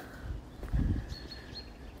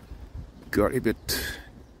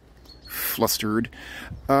flustered.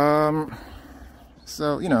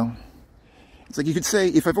 So, you know, it's like you could say,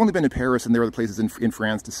 if I've only been to Paris and there are other places in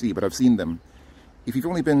France to see, but I've seen them. If you've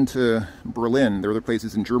only been to Berlin, there are other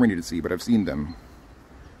places in Germany to see, but I've seen them.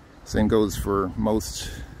 Same goes for most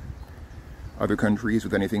other countries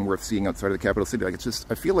with anything worth seeing outside of the capital city. Like, it's just,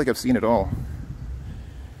 I feel like I've seen it all.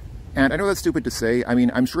 And I know that's stupid to say. I mean,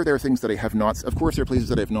 I'm sure there are things that I have not, of course there are places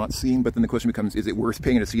that I have not seen, but then the question becomes, is it worth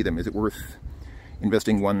paying to see them? Is it worth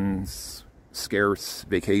investing one's scarce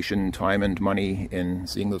vacation time and money in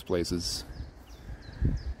seeing those places?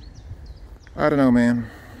 I don't know, man.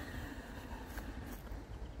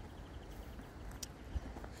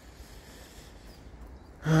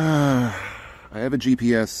 I have a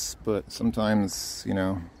GPS, but sometimes, you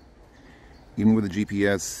know, even with a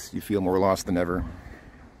GPS, you feel more lost than ever.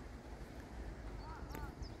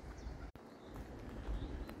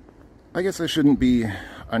 I guess I shouldn't be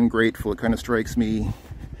ungrateful. It kind of strikes me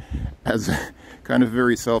as a kind of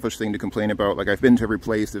very selfish thing to complain about. Like, I've been to every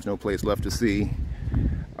place, there's no place left to see.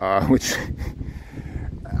 Which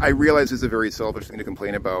I realize is a very selfish thing to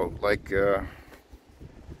complain about. Like,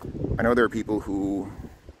 I know there are people who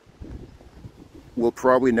will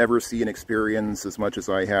probably never see and experience as much as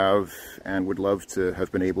I have, and would love to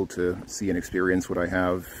have been able to see and experience what I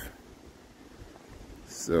have.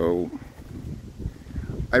 So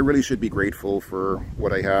I really should be grateful for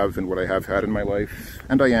what I have and what I have had in my life.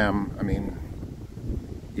 And I am. I mean,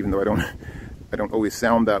 even though I don't always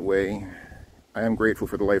sound that way, I am grateful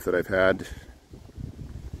for the life that I've had.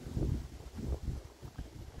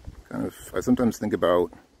 I sometimes think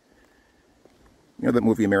about, you know, that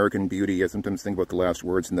movie American Beauty. I sometimes think about the last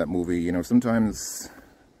words in that movie. You know, sometimes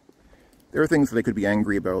there are things that I could be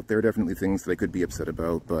angry about. There are definitely things that I could be upset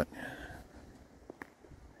about, but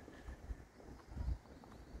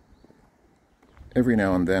every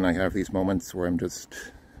now and then I have these moments where I'm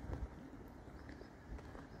just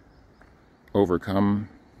overcome.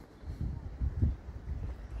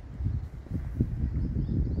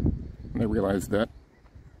 And I realize that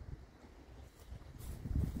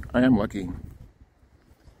I am lucky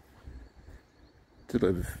to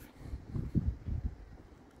live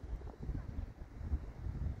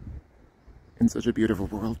in such a beautiful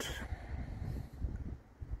world.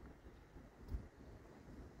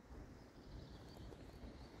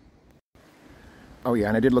 Oh yeah,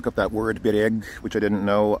 and I did look up that word, bireg, which I didn't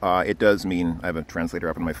know. It does mean, I have a translator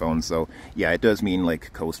up on my phone, so yeah, it does mean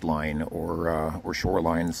like coastline or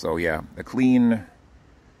shoreline. So yeah, a clean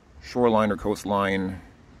shoreline or coastline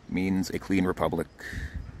means a clean republic.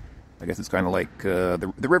 I guess it's kind of like,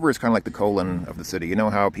 the river is kind of like the colon of the city. You know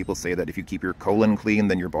how people say that if you keep your colon clean,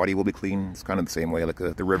 then your body will be clean? It's kind of the same way. Like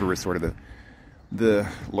the river is sort of the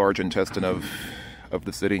large intestine of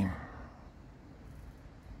the city.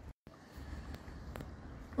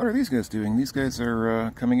 What are these guys doing? These guys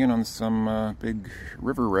are coming in on some big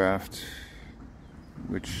river raft,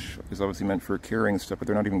 which is obviously meant for carrying stuff, but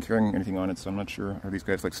they're not even carrying anything on it, so I'm not sure. Are these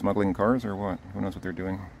guys like smuggling cars or what? Who knows what they're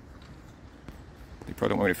doing? They probably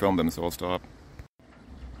don't want me to film them, so I'll stop.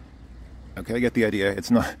 Okay, I get the idea.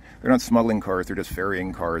 They're not smuggling cars, they're just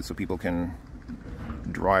ferrying cars so people can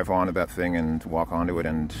drive onto that thing and walk onto it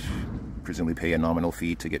and presumably pay a nominal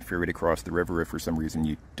fee to get ferried across the river if for some reason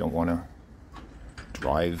you don't want to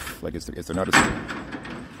drive. Like, is there not a...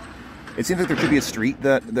 It seems like there should be a street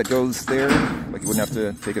that goes there. Like, you wouldn't have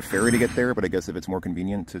to take a ferry to get there, but I guess if it's more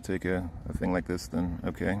convenient to take a thing like this, then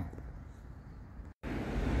okay.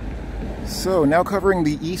 So, now covering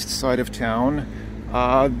the east side of town.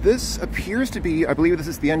 This appears to be, I believe this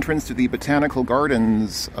is the entrance to the botanical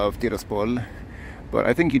gardens of Tiraspol. But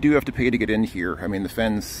I think you do have to pay to get in here. I mean, the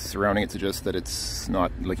fence surrounding it suggests that it's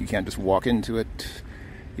not, like, you can't just walk into it.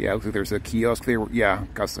 Yeah, looks like there's a kiosk there. Yeah,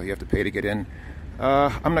 Casa, you have to pay to get in.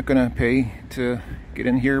 I'm not gonna pay to get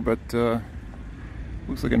in here, but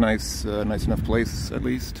looks like a nice enough place, at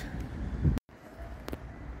least.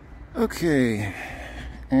 Okay,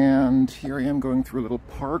 and here I am going through a little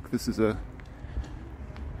park. This is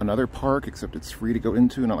another park, except it's free to go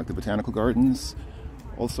into, not like the botanical gardens.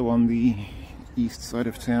 Also on the east side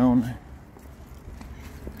of town.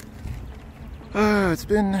 It's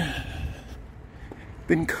been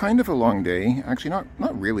kind of a long day. Actually,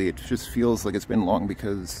 not really. It just feels like it's been long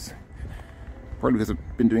because, partly because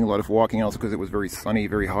I've been doing a lot of walking, also because it was very sunny,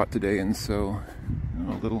 very hot today, and so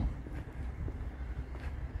a little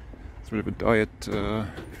sort of a diet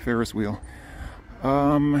Ferris wheel.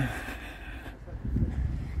 Yeah,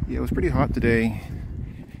 it was pretty hot today,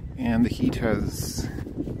 and the heat has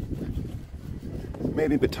made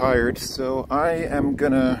me a bit tired, so I am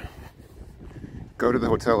gonna go to the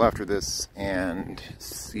hotel after this and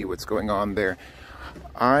see what's going on there.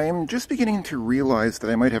 I'm just beginning to realize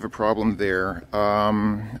that I might have a problem there.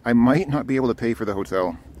 I might not be able to pay for the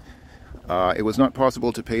hotel. It was not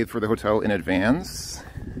possible to pay for the hotel in advance,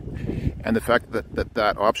 and the fact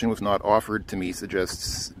that option was not offered to me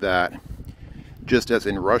suggests that, just as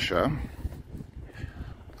in Russia,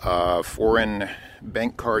 foreign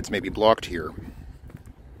bank cards may be blocked here.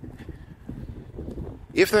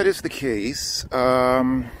 If that is the case, I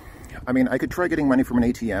mean, I could try getting money from an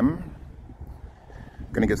ATM. I'm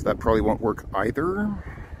gonna guess that probably won't work either.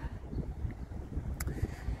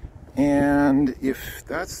 And if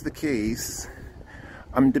that's the case,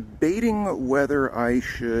 I'm debating whether I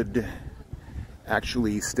should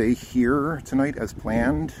actually stay here tonight as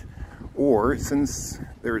planned, or, since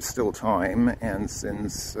there is still time, and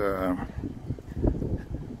since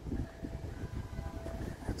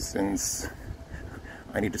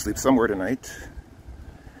I need to sleep somewhere tonight,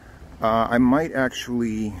 I might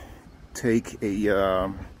actually take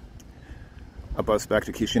a bus back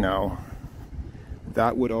to Chișinău.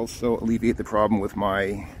 That would also alleviate the problem with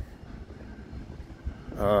my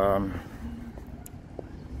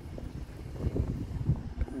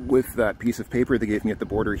with that piece of paper they gave me at the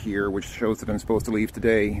border here, which shows that I'm supposed to leave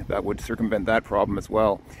today. That would circumvent that problem as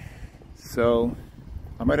well. So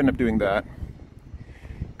I might end up doing that.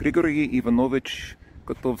 Grigory Ivanovich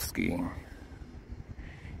Kotovsky,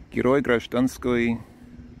 Герой гражданской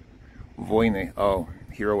войны. Oh,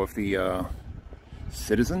 hero of the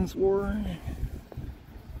Citizens War?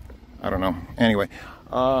 I don't know. Anyway,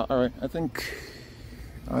 alright, I think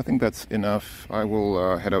that's enough. I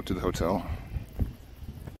will head out to the hotel.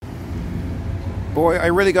 Boy, I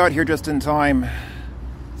really got here just in time.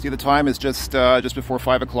 See, the time is just before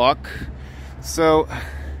 5 o'clock. So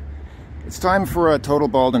it's time for a total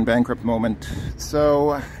bald and bankrupt moment.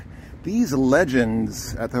 So these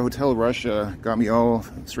legends at the Hotel Russia got me all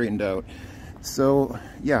straightened out. So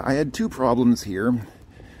yeah, I had two problems here.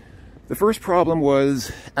 The first problem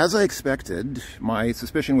was, as I expected, my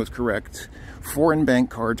suspicion was correct. Foreign bank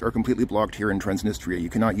cards are completely blocked here in Transnistria. You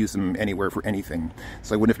cannot use them anywhere for anything.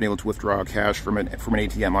 So I wouldn't have been able to withdraw cash from an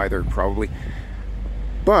ATM either, probably.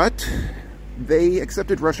 But they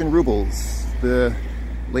accepted Russian rubles. The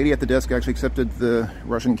lady at the desk actually accepted the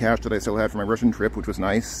Russian cash that I still had for my Russian trip, which was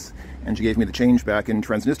nice. And she gave me the change back in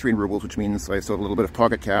Transnistrian rubles, which means I still had a little bit of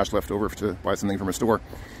pocket cash left over to buy something from a store.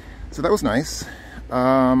 So that was nice.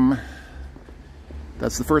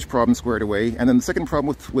 That's the first problem squared away. And then the second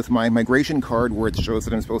problem with my migration card, where it shows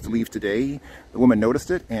that I'm supposed to leave today, the woman noticed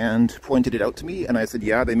it and pointed it out to me, and I said,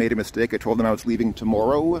 yeah, they made a mistake. I told them I was leaving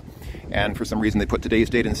tomorrow, and for some reason they put today's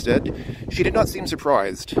date instead. She did not seem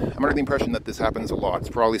surprised. I'm under the impression that this happens a lot. It's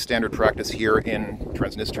probably standard practice here in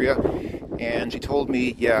Transnistria. And she told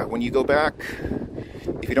me, yeah, when you go back,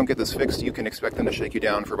 if you don't get this fixed, you can expect them to shake you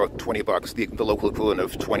down for about 20 bucks, the local equivalent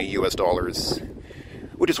of 20 US dollars.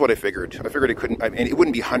 Which is what I figured. I figured it couldn't, I mean, it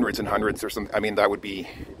wouldn't be hundreds and hundreds or something. I mean, that would be,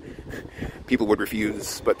 people would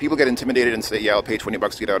refuse. But people get intimidated and say, yeah, I'll pay 20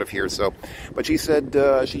 bucks to get out of here. So, but she said,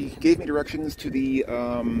 she gave me directions to the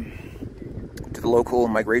local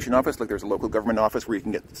migration office. Like there's a local government office where you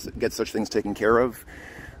can get such things taken care of.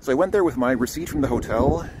 So I went there with my receipt from the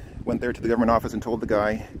hotel, went there to the government office and told the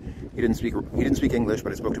guy, he didn't speak English,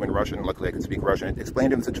 but I spoke to him in Russian. Luckily I could speak Russian. I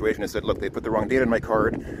explained to him the situation. I said, look, they put the wrong date on my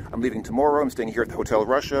card. I'm leaving tomorrow. I'm staying here at the Hotel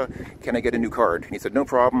Russia. Can I get a new card? And he said, no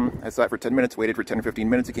problem. I sat for 10 minutes, waited for 10 or 15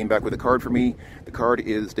 minutes. He came back with a card for me. The card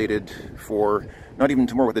is dated for not even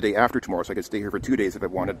tomorrow, but the day after tomorrow. So I could stay here for 2 days if I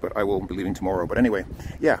wanted, but I will be leaving tomorrow. But anyway,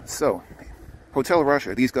 yeah, so Hotel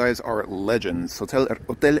Russia. These guys are legends. Hotel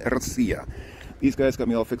Russia. These guys got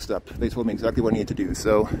me all fixed up. They told me exactly what I needed to do.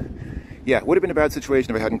 So yeah, it would have been a bad situation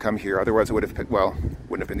if I hadn't come here. Otherwise, I would have, well,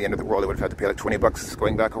 wouldn't have been the end of the world. I would have had to pay like 20 bucks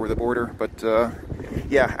going back over the border. But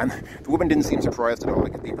yeah, and the woman didn't seem surprised at all. I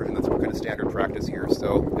get the impression that's kind of standard practice here.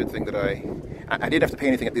 So good thing that I didn't have to pay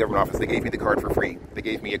anything at the government office. They gave me the card for free. They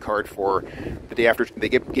gave me a card for the day after. They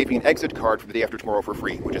gave me an exit card for the day after tomorrow for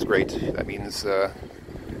free, which is great. That means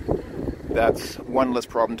that's one less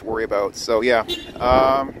problem to worry about. So yeah,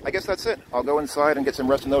 I guess that's it. I'll go inside and get some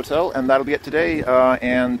rest in the hotel, and that'll be it today.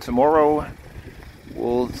 And tomorrow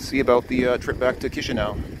we'll see about the trip back to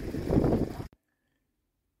Chișinău.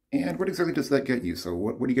 And what exactly does that get you? So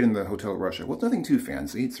what do you get in the Hotel Russia? Well, it's nothing too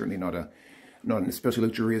fancy. It's certainly not an especially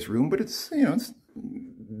luxurious room, but it's, you know, it's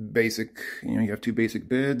basic. You know, you have 2 basic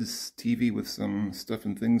beds, TV with some stuff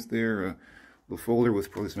and things there, a little folder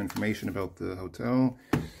with probably some information about the hotel.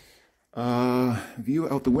 View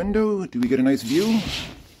out the window. Do we get a nice view?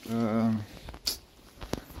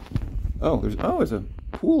 There's a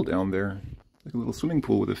pool down there, like a little swimming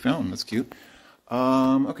pool with a fountain. That's cute.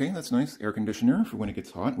 Okay, that's nice. Air conditioner for when it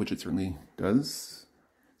gets hot, which it certainly does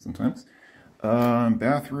sometimes.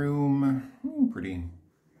 Bathroom, pretty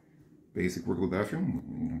basic workable bathroom.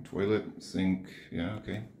 You know, toilet, sink, yeah,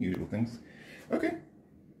 okay, usual things. Okay.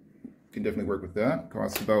 Can definitely work with that.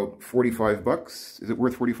 Costs about 45 bucks. Is it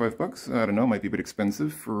worth 45 bucks? I don't know. Might be a bit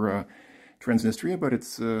expensive for Transnistria, but it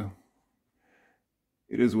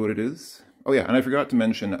is what it is. Oh yeah, and I forgot to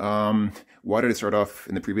mention, why did I start off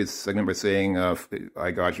in the previous segment by saying I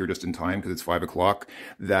got here just in time because it's 5 o'clock?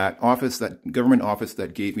 That government office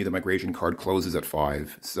that gave me the migration card closes at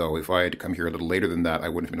 5. So if I had to come here a little later than that, I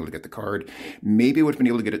wouldn't have been able to get the card. Maybe I would have been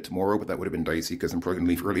able to get it tomorrow, but that would have been dicey because I'm probably going to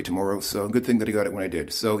leave early tomorrow. So good thing that I got it when I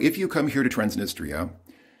did. So if you come here to Transnistria,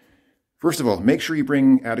 first of all, make sure you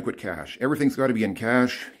bring adequate cash. Everything's got to be in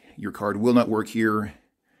cash. Your card will not work here.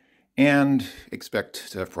 And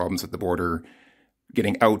expect to have problems at the border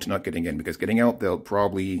getting out, not getting in, because getting out, they'll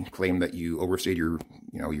probably claim that you overstayed your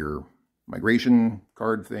migration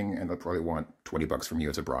card thing, and they'll probably want 20 bucks from you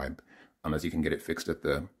as a bribe, unless you can get it fixed at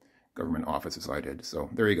the government office as I did. So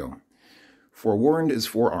there you go. Forewarned is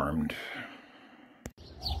forearmed.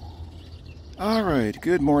 All right,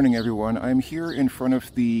 good morning, everyone. I'm here in front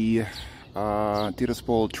of the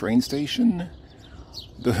Tiraspol train station.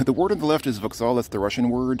 The word on the left is voxal, that's the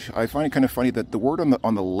Russian word. I find it kind of funny that the word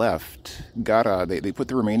on the left, gara, they put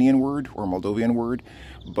the Romanian word or Moldovan word,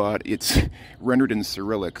 but it's rendered in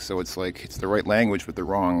Cyrillic, so it's like it's the right language but the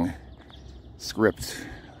wrong script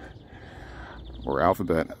or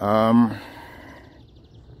alphabet.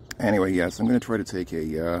 Anyway, yes, I'm going to try to take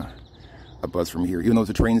a bus from here. Even though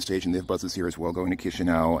it's a train station, they have buses here as well going to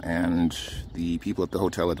Chișinău, and the people at the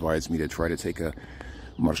hotel advised me to try to take a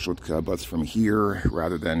marsrutka bus from here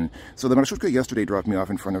rather than... So the marsrutka yesterday dropped me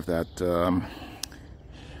off in front of that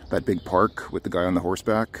big park with the guy on the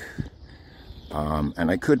horseback.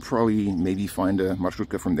 And I could probably maybe find a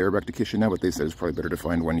marsrutka from there back to Chișinău, but they said it's probably better to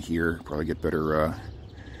find one here. Probably get better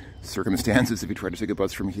circumstances if you try to take a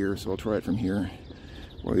bus from here, so I'll try it from here.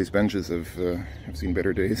 Well, these benches have seen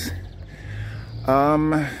better days.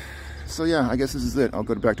 So yeah, I guess this is it. I'll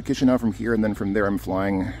go back to Chișinău from here, and then from there I'm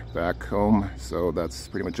flying back home. So that's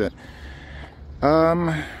pretty much it.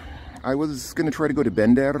 I was going to try to go to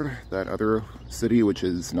Bender, that other city, which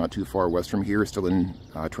is not too far west from here, still in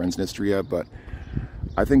Transnistria, but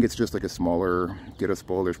I think it's just like a smaller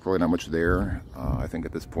Tiraspol. There's probably not much there. I think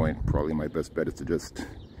at this point, probably my best bet is to just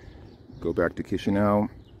go back to Chișinău.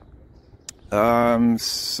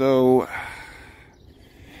 So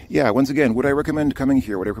yeah, once again, would I recommend coming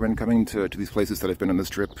here? Would I recommend coming to these places that I've been on this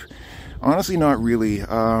trip? Honestly, not really.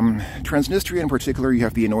 Transnistria in particular, you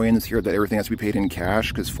have the annoyance here that everything has to be paid in cash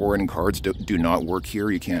because foreign cards do not work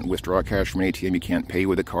here. You can't withdraw cash from an ATM. You can't pay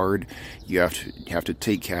with a card. You have to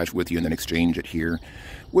take cash with you and then exchange it here,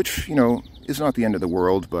 which, you know, is not the end of the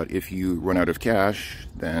world, but if you run out of cash,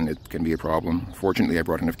 then it can be a problem. Fortunately, I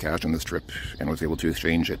brought enough cash on this trip and was able to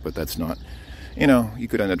exchange it, but that's not... You know, you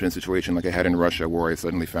could end up in a situation like I had in Russia where I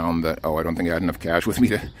suddenly found that, oh, I don't think I had enough cash with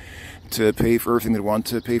me to pay for everything that I wanted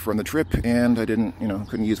to pay for on the trip, and I didn't, you know,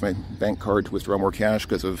 couldn't use my bank card to withdraw more cash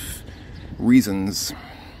because of reasons.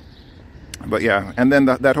 But yeah, and then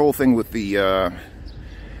that whole thing with the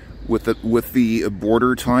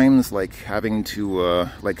border times, like having to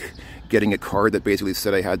like getting a card that basically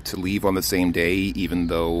said I had to leave on the same day, even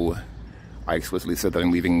though I explicitly said that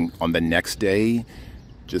I'm leaving on the next day.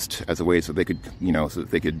 Just as a way so they could, you know, so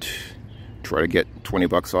that they could try to get 20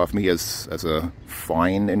 bucks off me as a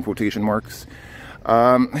fine, in quotation marks.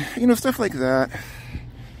 You know, stuff like that.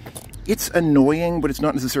 It's annoying, but it's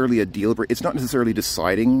not necessarily a deal breaker. It's not necessarily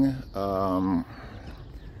deciding. And,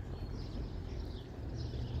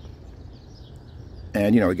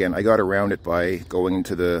 you know, again, I got around it by going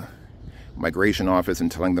to the migration office and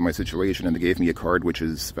telling them my situation, and they gave me a card which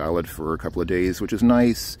is valid for a couple of days, which is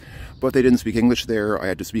nice, but they didn't speak English there. I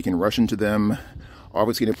had to speak in Russian to them.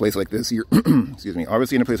 Obviously in a place like this, you're excuse me,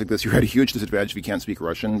 obviously in a place like this, you're at a huge disadvantage if you can't speak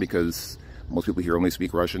Russian, because most people here only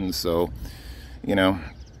speak Russian, so, you know.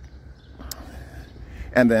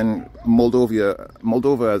 And then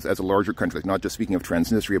Moldova as a larger country, like not just speaking of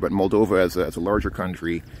Transnistria, but Moldova as a larger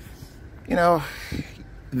country, you know,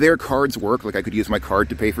 their cards work. Like I could use my card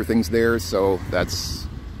to pay for things there, so that's,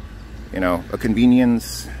 you know, a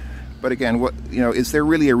convenience. But again, what, you know, is there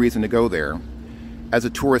really a reason to go there? As a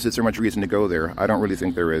tourist, is there much reason to go there? I don't really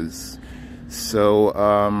think there is. So,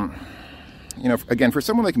 you know, again, for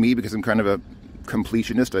someone like me, because I'm kind of a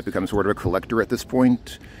completionist, I've become sort of a collector at this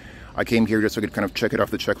point. I came here just so I could kind of check it off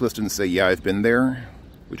the checklist and say, yeah, I've been there,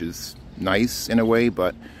 which is nice in a way,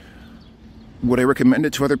 but would I recommend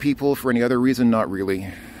it to other people for any other reason? Not really.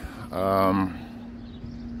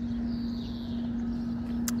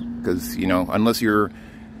 Because, you know, unless you're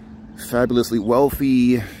fabulously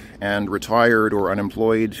wealthy and retired or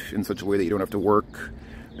unemployed in such a way that you don't have to work,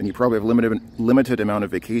 then you probably have limited amount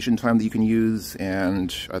of vacation time that you can use,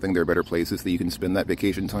 and I think there are better places that you can spend that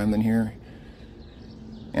vacation time than here.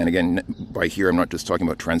 And again, by here I'm not just talking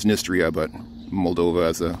about Transnistria, but Moldova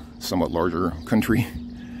as a somewhat larger country.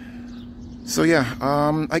 So yeah,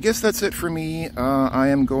 I guess that's it for me. I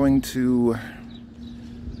am going to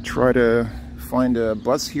try to find a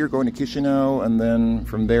bus here going to Chișinău, and then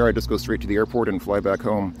from there I just go straight to the airport and fly back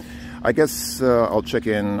home. I guess I'll check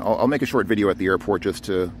in. I'll make a short video at the airport just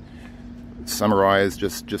to summarize,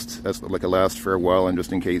 just as like a last farewell, and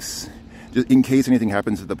just in case anything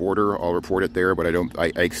happens at the border, I'll report it there. But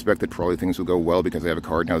I expect that probably things will go well because I have a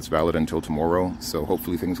card now that's valid until tomorrow. So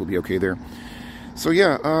hopefully things will be okay there. So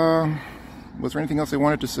yeah, was there anything else I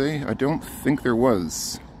wanted to say? I don't think there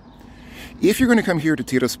was. If you're going to come here to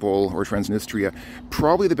Tiraspol or Transnistria,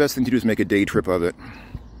 probably the best thing to do is make a day trip of it.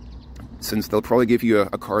 Since they'll probably give you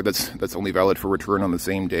a card that's only valid for return on the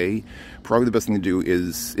same day, probably the best thing to do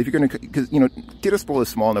is, if you're going to, because, you know, Tiraspol is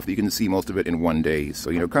small enough that you can see most of it in one day. So,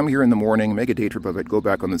 you know, come here in the morning, make a day trip of it, go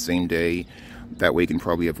back on the same day. That way you can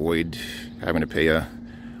probably avoid having to pay a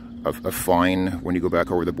fine when you go back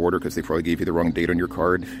over the border, because they probably gave you the wrong date on your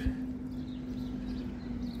card.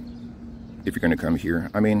 If you're going to come here,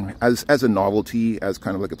 I mean, as a novelty, as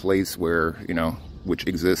kind of like a place where, you know, which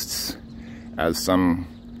exists as some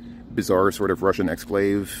bizarre sort of Russian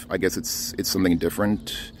exclave, I guess it's something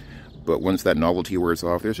different. But once that novelty wears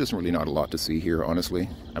off, there's just really not a lot to see here, honestly.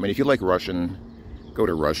 I mean, if you like Russian, go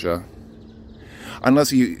to Russia.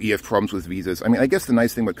 Unless you have problems with visas. I mean, I guess the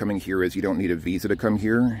nice thing about coming here is you don't need a visa to come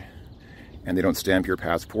here, and they don't stamp your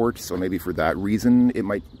passport, so maybe for that reason, it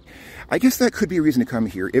might... I guess that could be a reason to come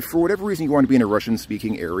here. If for whatever reason you want to be in a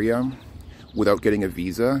Russian-speaking area without getting a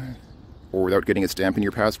visa, or without getting a stamp in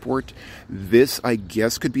your passport, this, I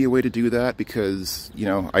guess, could be a way to do that, because, you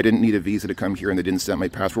know, I didn't need a visa to come here, and they didn't stamp my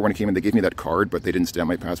passport when I came in. They gave me that card, but they didn't stamp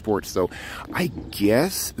my passport, so I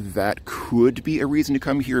guess that could be a reason to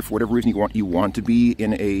come here. For whatever reason you want to be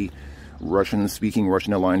in a Russian-speaking,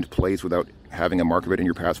 Russian-aligned place without having a mark of it in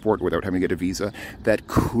your passport, without having to get a visa. That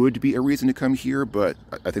could be a reason to come here, but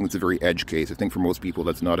I think it's a very edge case. I think for most people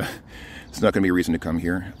it's not going to be a reason to come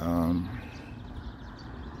here.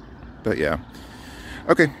 But yeah.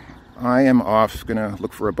 Okay, I am off. Gonna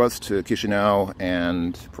look for a bus to Chișinău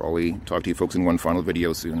and probably talk to you folks in one final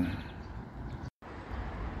video soon.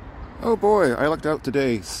 Oh boy, I lucked out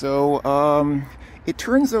today. So, it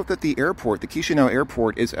turns out that the airport, the Chișinău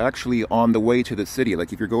airport, is actually on the way to the city.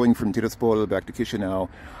 Like if you're going from Tiraspol back to Chișinău,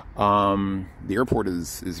 the airport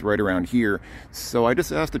is right around here. So I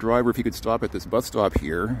just asked the driver if he could stop at this bus stop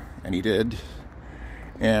here, and he did.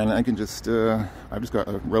 And I can just, I've just got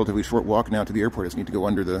a relatively short walk now to the airport. I just need to go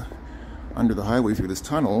under the highway through this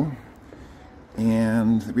tunnel.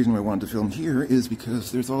 And the reason why I wanted to film here is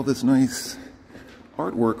because there's all this nice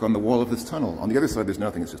artwork on the wall of this tunnel. On the other side there's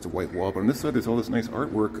nothing, it's just a white wall, but on this side there's all this nice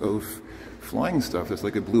artwork of flying stuff. There's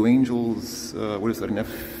like a Blue Angels, what is that, an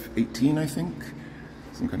F-18 I think?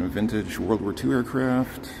 Some kind of vintage World War II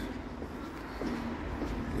aircraft.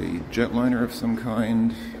 A jetliner of some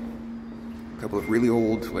kind. A couple of really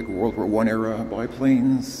old, like World War I era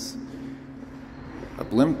biplanes. A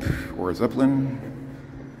blimp or a Zeppelin.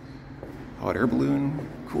 Hot air balloon.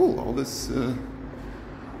 Cool, all this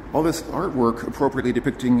artwork appropriately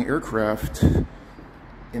depicting aircraft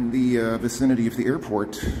in the vicinity of the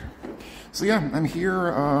airport. So yeah, I'm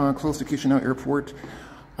here close to Chișinău Airport.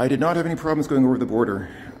 I did not have any problems going over the border.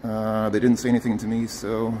 They didn't say anything to me,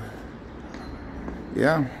 so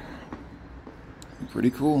yeah, pretty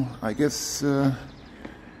cool. I guess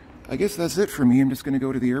that's it for me. I'm just going to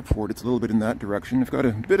go to the airport. It's a little bit in that direction. I've got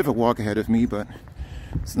a bit of a walk ahead of me, but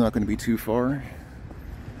it's not going to be too far.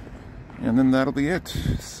 And then that'll be it.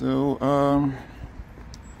 So,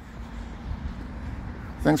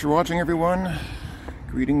 thanks for watching, everyone.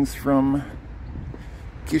 Greetings from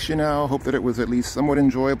Chișinău. Hope that it was at least somewhat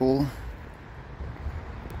enjoyable.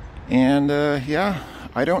 And, yeah,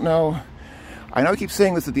 I don't know. I know I keep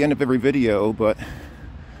saying this at the end of every video, but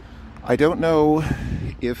I don't know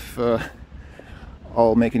if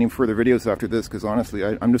I'll make any further videos after this, because honestly,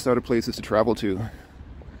 I'm just out of places to travel to.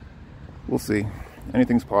 We'll see.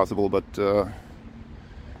 Anything's possible, but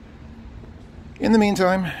in the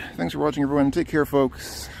meantime, thanks for watching, everyone. Take care,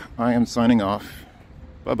 folks. I am signing off.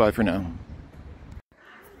 Bye-bye for now.